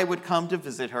I would come to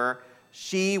visit her,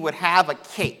 she would have a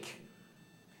cake.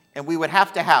 And we would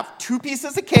have to have 2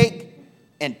 pieces of cake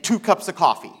and 2 cups of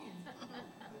coffee.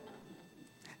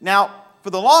 Now, for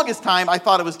the longest time, I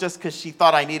thought it was just because she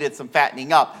thought I needed some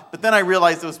fattening up. But then I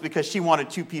realized it was because she wanted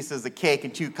 2 pieces of cake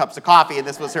and 2 cups of coffee, and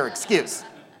this was her excuse.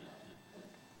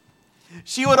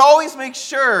 She would always make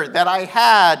sure that I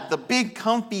had the big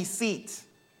comfy seat.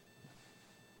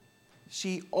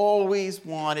 She always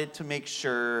wanted to make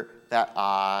sure that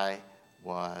I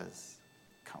was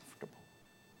comfortable.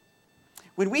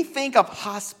 When we think of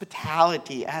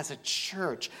hospitality as a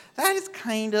church, that is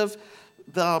kind of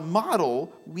the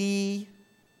model we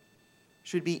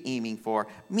should be aiming for,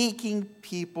 making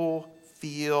people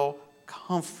feel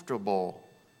comfortable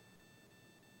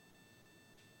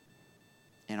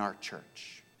in our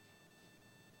church,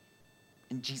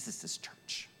 in Jesus'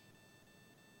 church.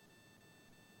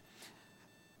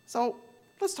 So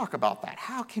let's talk about that.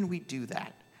 How can we do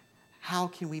that? How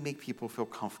can we make people feel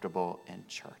comfortable in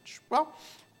church? Well,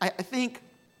 I think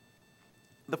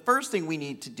the first thing we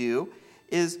need to do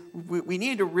is we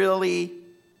need to really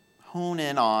hone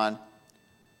in on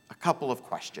a couple of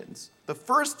questions. The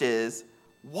first is,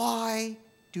 why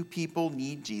do people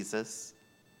need Jesus?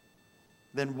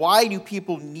 Then why do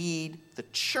people need the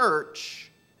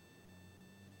church?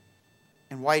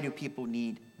 And why do people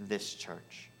need this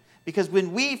church? Because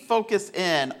when we focus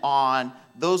in on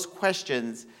those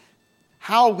questions,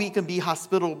 how we can be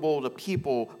hospitable to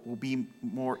people will be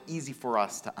more easy for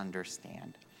us to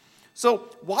understand. So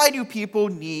why do people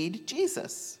need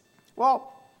Jesus?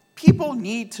 Well, people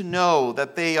need to know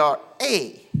that they are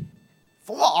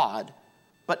flawed,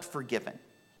 but forgiven.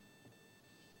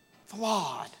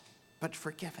 Flawed, but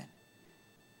forgiven.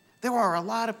 There are a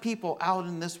lot of people out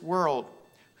in this world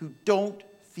who don't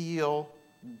feel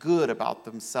good about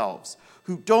themselves,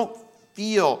 who don't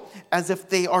feel as if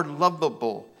they are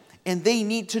lovable. And they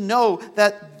need to know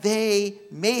that they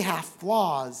may have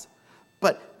flaws,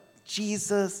 but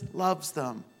Jesus loves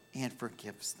them and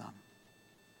forgives them.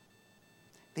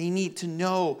 They need to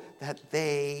know that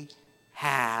they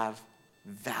have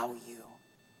value.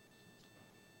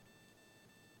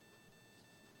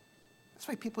 That's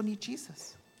why people need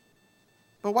Jesus.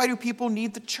 But why do people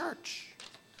need the church?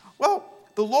 Well,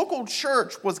 the local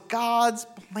church was God's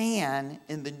plan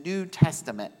in the New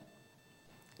Testament.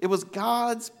 It was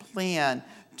God's plan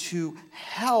to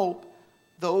help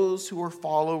those who were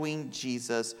following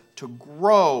Jesus to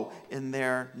grow in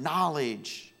their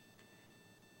knowledge,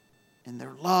 in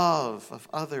their love of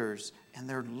others, and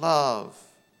their love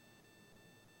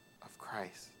of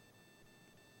Christ.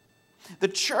 The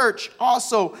church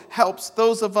also helps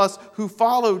those of us who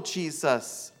follow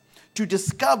Jesus to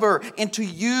discover and to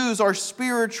use our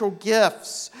spiritual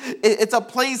gifts. It's a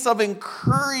place of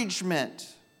encouragement.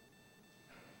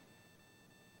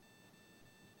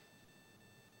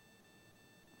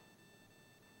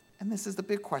 And this is the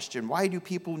big question. Why do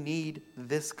people need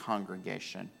this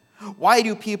congregation? Why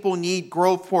do people need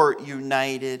Groveport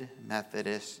United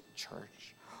Methodist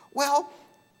Church? Well,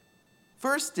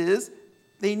 first is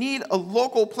they need a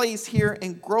local place here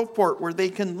in Groveport where they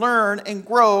can learn and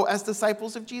grow as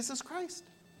disciples of Jesus Christ.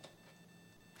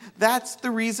 That's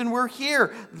the reason we're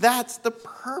here. That's the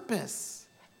purpose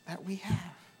that we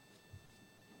have.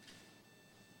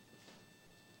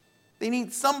 They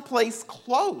need someplace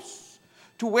close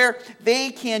to where they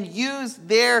can use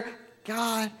their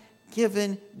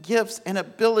God-given gifts and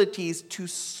abilities to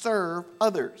serve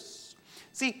others.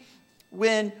 See,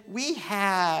 when we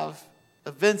have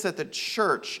events at the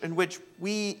church in which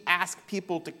we ask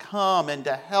people to come and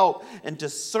to help and to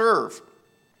serve,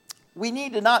 we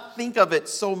need to not think of it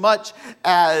so much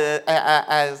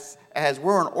as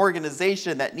we're an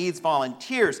organization that needs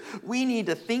volunteers. We need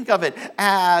to think of it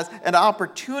as an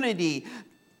opportunity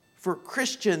for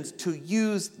Christians to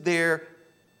use their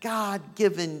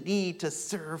God-given need to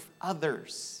serve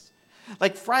others.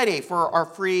 Like Friday for our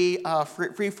free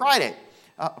Friday,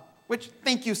 which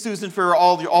thank you, Susan, for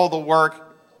all the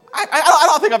work. I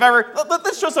don't think I've ever,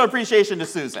 let's show some appreciation to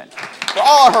Susan for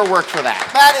all of her work for that.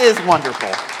 That is wonderful.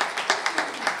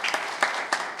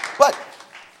 But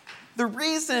the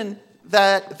reason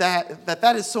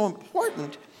that is so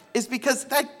important is because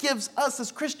that gives us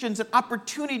as Christians an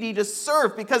opportunity to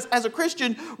serve. Because as a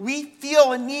Christian, we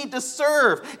feel a need to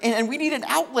serve, and we need an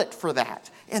outlet for that.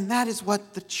 And that is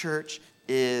what the church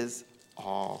is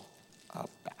all about.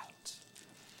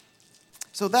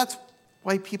 So that's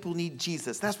why people need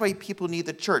Jesus. That's why people need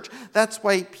the church. That's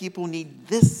why people need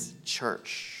this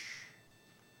church.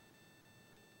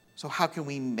 So how can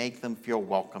we make them feel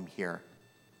welcome here?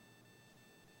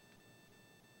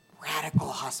 Radical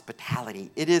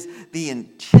hospitality. It is the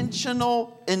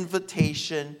intentional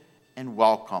invitation and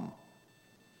welcome.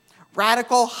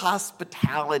 Radical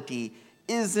hospitality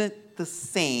isn't the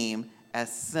same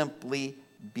as simply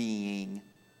being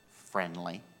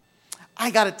friendly.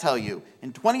 I got to tell you,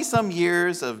 in 20-some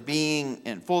years of being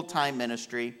in full-time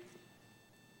ministry,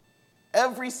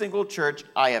 every single church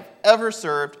I have ever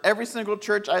served, every single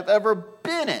church I've ever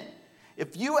been in,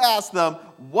 if you ask them,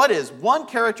 what is one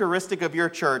characteristic of your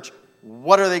church,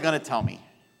 what are they going to tell me?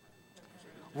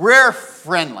 We're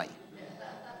friendly.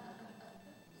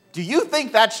 Do you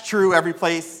think that's true every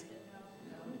place?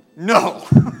 No,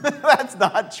 that's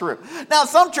not true. Now,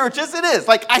 some churches it is.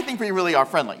 Like, I think we really are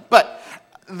friendly. But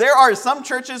there are some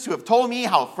churches who have told me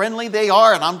how friendly they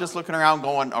are, and I'm just looking around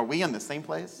going, are we in the same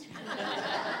place?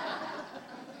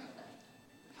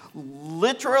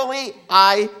 Literally,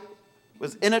 I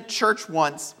was in a church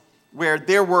once where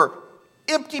there were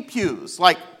empty pews,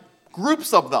 like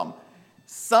groups of them.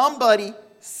 Somebody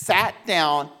sat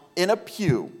down in a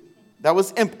pew that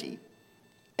was empty,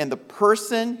 and the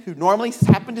person who normally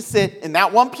happened to sit in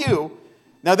that one pew,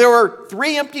 now there were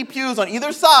 3 empty pews on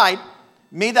either side,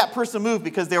 made that person move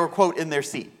because they were, quote, in their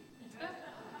seat.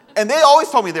 And they always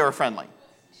told me they were friendly.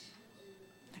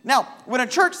 Now, when a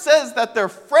church says that they're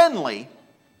friendly,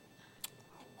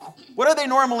 what are they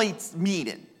normally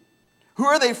meaning? Who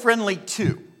are they friendly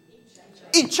to?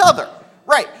 Each other.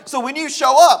 Right. So when you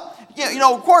show up, you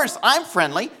know, of course, I'm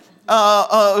friendly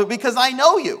because I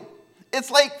know you. It's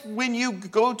like when you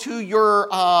go to your,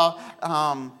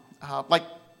 like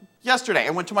yesterday,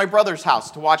 I went to my brother's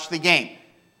house to watch the game.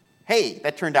 Hey,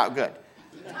 that turned out good.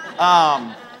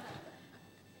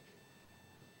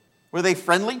 Were they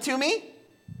friendly to me?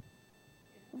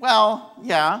 Well,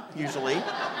 yeah, usually.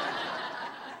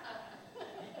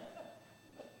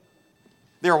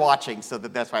 They're watching, so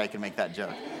that's why I can make that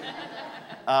joke.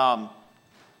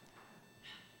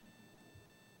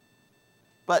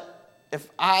 But if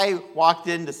I walked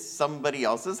into somebody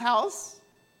else's house,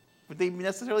 would they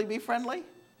necessarily be friendly?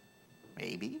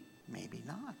 Maybe, maybe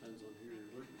not.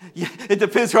 Yeah, it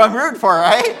depends who I'm rooting for,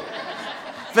 right?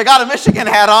 If I got a Michigan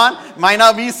hat on, might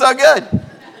not be so good.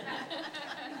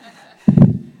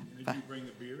 And did you bring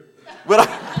the beer? Would I?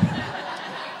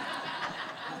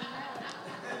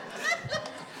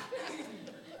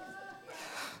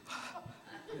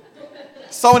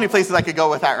 So many places I could go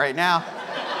with that right now.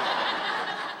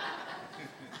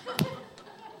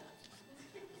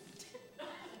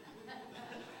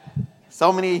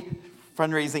 So many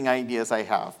fundraising ideas I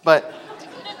have. But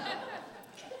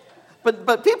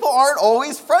people aren't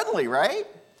always friendly, right?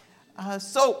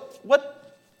 So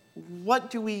what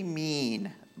do we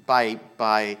mean by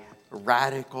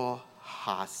radical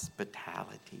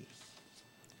hospitality?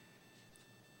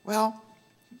 Well,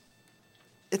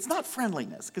 it's not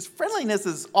friendliness, because friendliness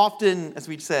is often, as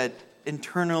we said,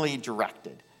 internally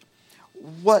directed.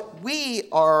 What we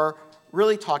are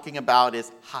really talking about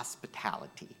is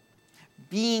hospitality.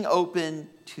 Being open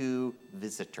to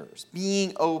visitors,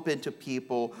 being open to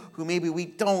people who maybe we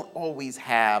don't always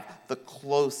have the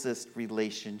closest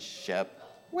relationship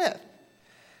with,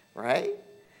 right?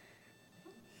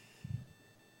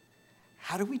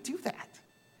 How do we do that?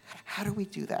 How do we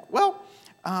do that? Well,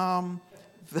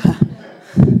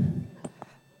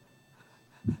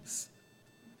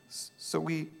 so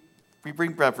we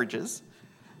bring beverages,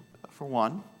 for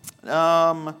one.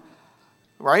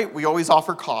 Right? We always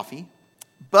offer coffee.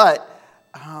 But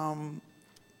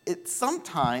it's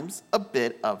sometimes a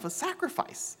bit of a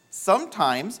sacrifice.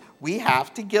 Sometimes we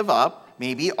have to give up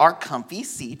maybe our comfy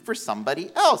seat for somebody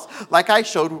else. Like I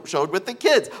showed with the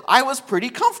kids. I was pretty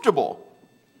comfortable.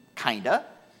 Kinda.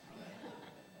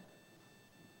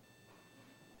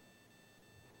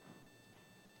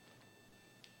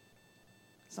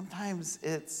 Sometimes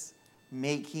it's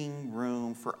making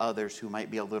room for others who might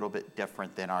be a little bit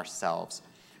different than ourselves.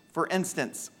 For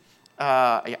instance,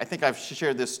 I think I've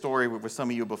shared this story with some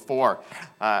of you before.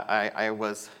 I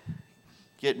was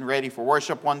getting ready for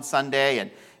worship one Sunday,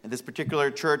 and in this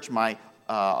particular church, my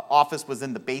office was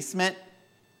in the basement.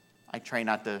 I try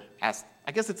not to ask.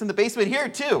 I guess it's in the basement here,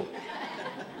 too.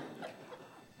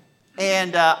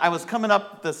 And I was coming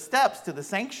up the steps to the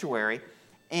sanctuary,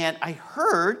 and I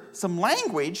heard some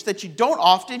language that you don't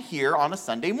often hear on a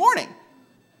Sunday morning,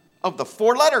 of the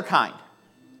 4-letter kind.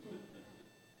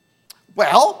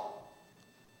 Well,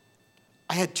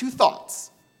 I had 2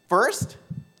 thoughts. First,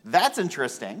 that's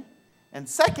interesting. And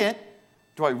second,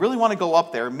 do I really want to go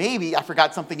up there? Maybe I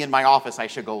forgot something in my office. I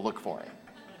should go look for it.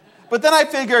 But then I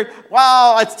figured,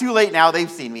 well, it's too late now.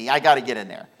 They've seen me. I got to get in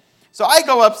there. So I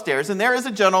go upstairs, and there is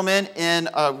a gentleman in,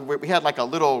 we had like a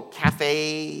little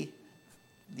cafe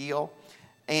deal.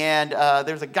 And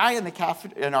there's a guy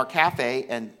in our cafe,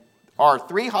 and our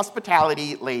 3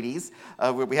 hospitality ladies.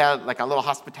 We had like a little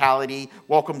hospitality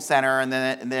welcome center, and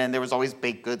then there was always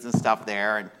baked goods and stuff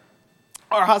there. And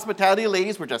our hospitality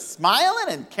ladies were just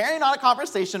smiling and carrying on a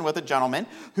conversation with a gentleman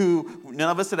who none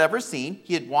of us had ever seen.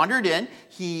 He had wandered in.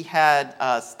 He had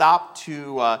stopped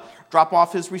to drop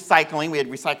off his recycling. We had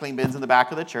recycling bins in the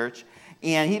back of the church.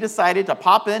 And he decided to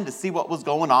pop in to see what was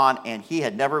going on. And he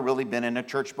had never really been in a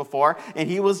church before. And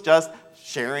he was just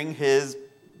sharing his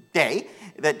day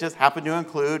that just happened to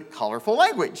include colorful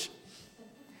language.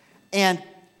 And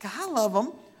God love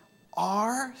them,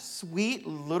 our sweet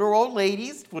little old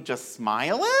ladies were just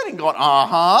smiling and going,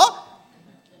 uh-huh.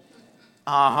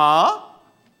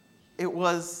 It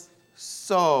was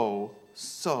so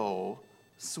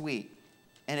sweet.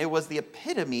 And it was the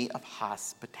epitome of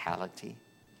hospitality.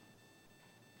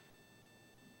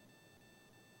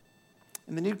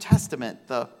 In the New Testament,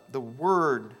 the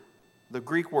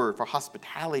Greek word for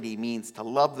hospitality means to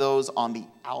love those on the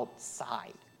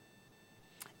outside.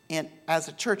 And as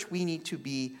a church, we need to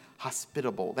be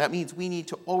hospitable. That means we need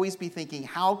to always be thinking,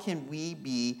 how can we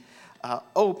be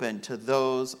open to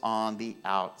those on the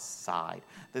outside?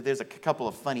 There's a couple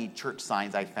of funny church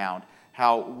signs I found,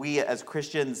 how we as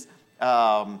Christians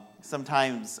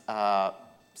sometimes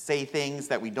say things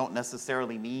that we don't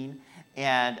necessarily mean.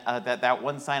 And that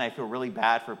one sign, I feel really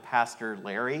bad for Pastor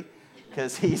Larry,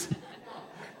 because he's...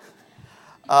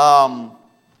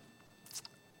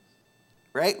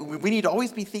 right? We need to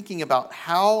always be thinking about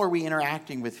how are we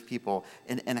interacting with people,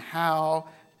 and how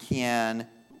can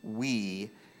we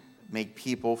make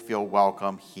people feel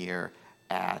welcome here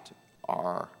at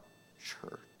our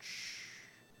church.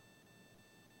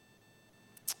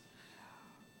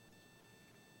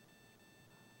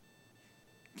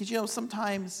 Because,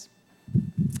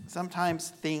 sometimes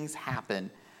things happen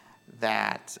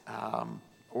that,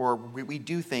 or we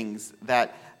do things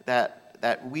that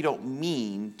we don't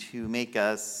mean to make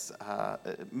us,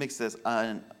 makes us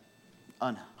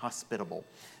unhospitable.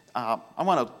 I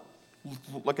want to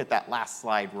look at that last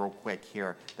slide real quick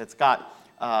here. That's got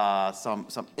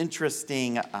some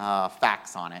interesting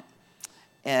facts on it.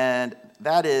 And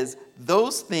that is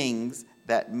those things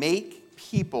that make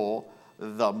people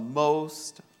the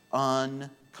most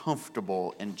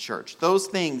uncomfortable in church. Those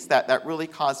things that really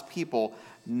cause people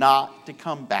not to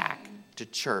come back to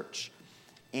church.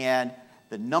 And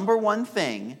the number one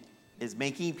thing is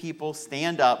making people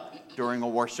stand up during a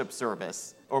worship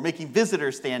service, or making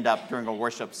visitors stand up during a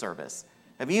worship service.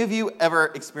 Have any of you ever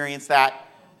experienced that?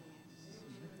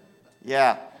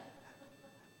 Yeah.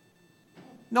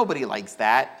 Nobody likes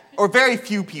that, or very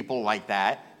few people like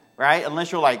that, right?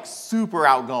 Unless you're like super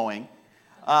outgoing.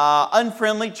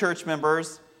 Unfriendly church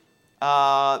members.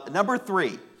 Number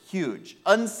 3, huge,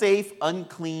 unsafe,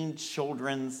 unclean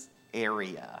children's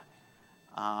area.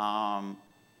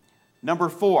 Number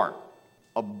 4,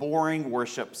 a boring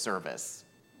worship service.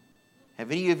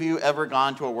 Have any of you ever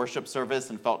gone to a worship service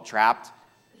and felt trapped?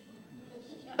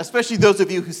 Especially those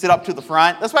of you who sit up to the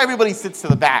front. That's why everybody sits to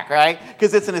the back, right?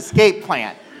 Because it's an escape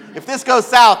plan. If this goes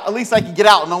south, at least I can get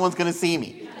out and no one's going to see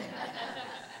me.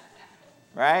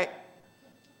 Right?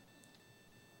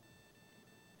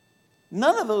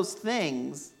 None of those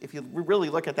things, if you really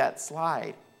look at that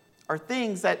slide, are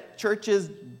things that churches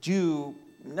do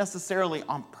necessarily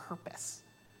on purpose.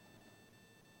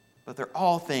 But they're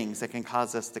all things that can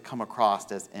cause us to come across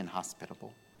as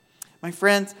inhospitable. My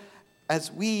friends,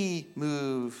 as we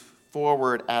move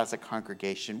forward as a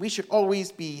congregation, we should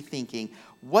always be thinking,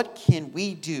 what can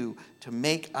we do to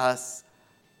make us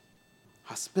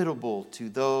hospitable to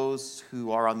those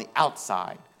who are on the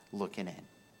outside looking in?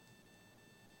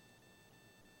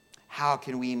 How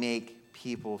can we make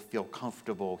people feel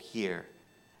comfortable here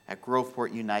at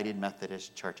Groveport United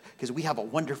Methodist Church? Because we have a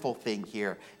wonderful thing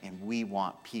here, and we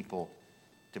want people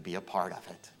to be a part of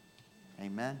it.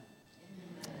 Amen?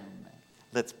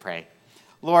 Let's pray.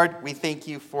 Lord, we thank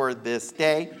you for this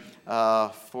day,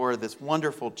 for this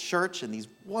wonderful church and these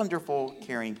wonderful,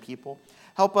 caring people.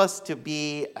 Help us to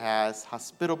be as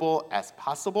hospitable as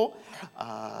possible,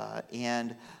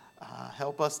 and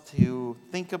help us to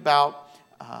think about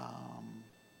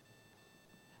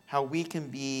how we can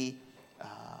be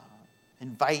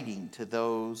inviting to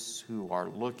those who are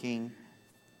looking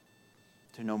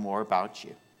to know more about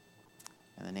you.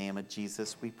 In the name of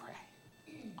Jesus, we pray.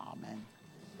 Amen.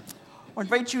 I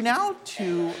invite you now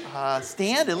to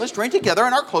stand and let's join together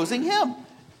in our closing hymn.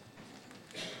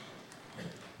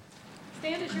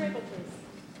 Stand as you're able, please.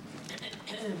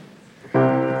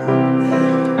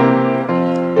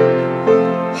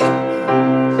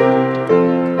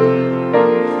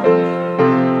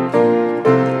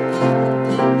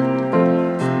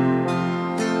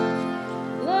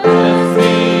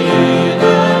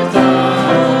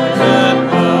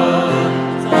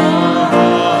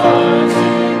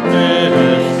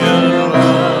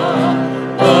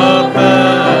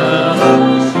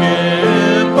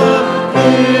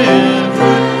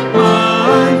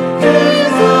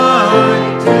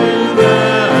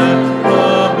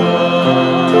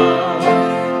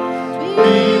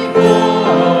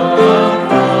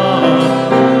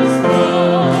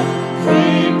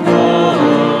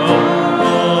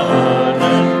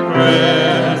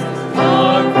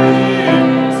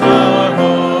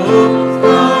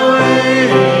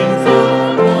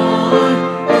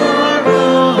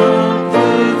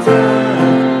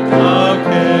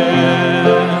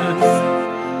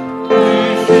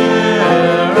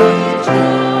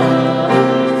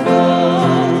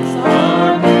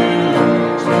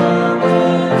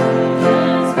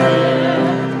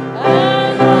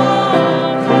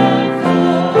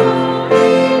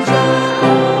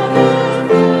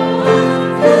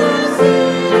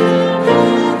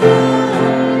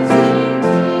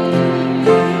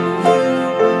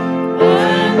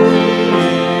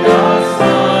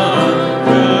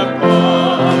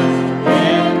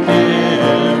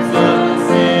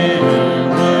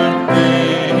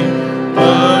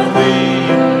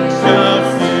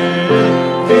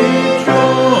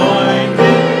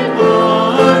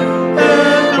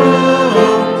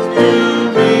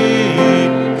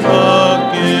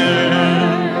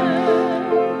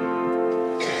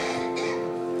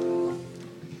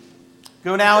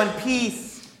 Go now in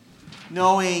peace,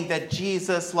 knowing that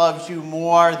Jesus loves you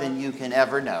more than you can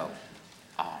ever know.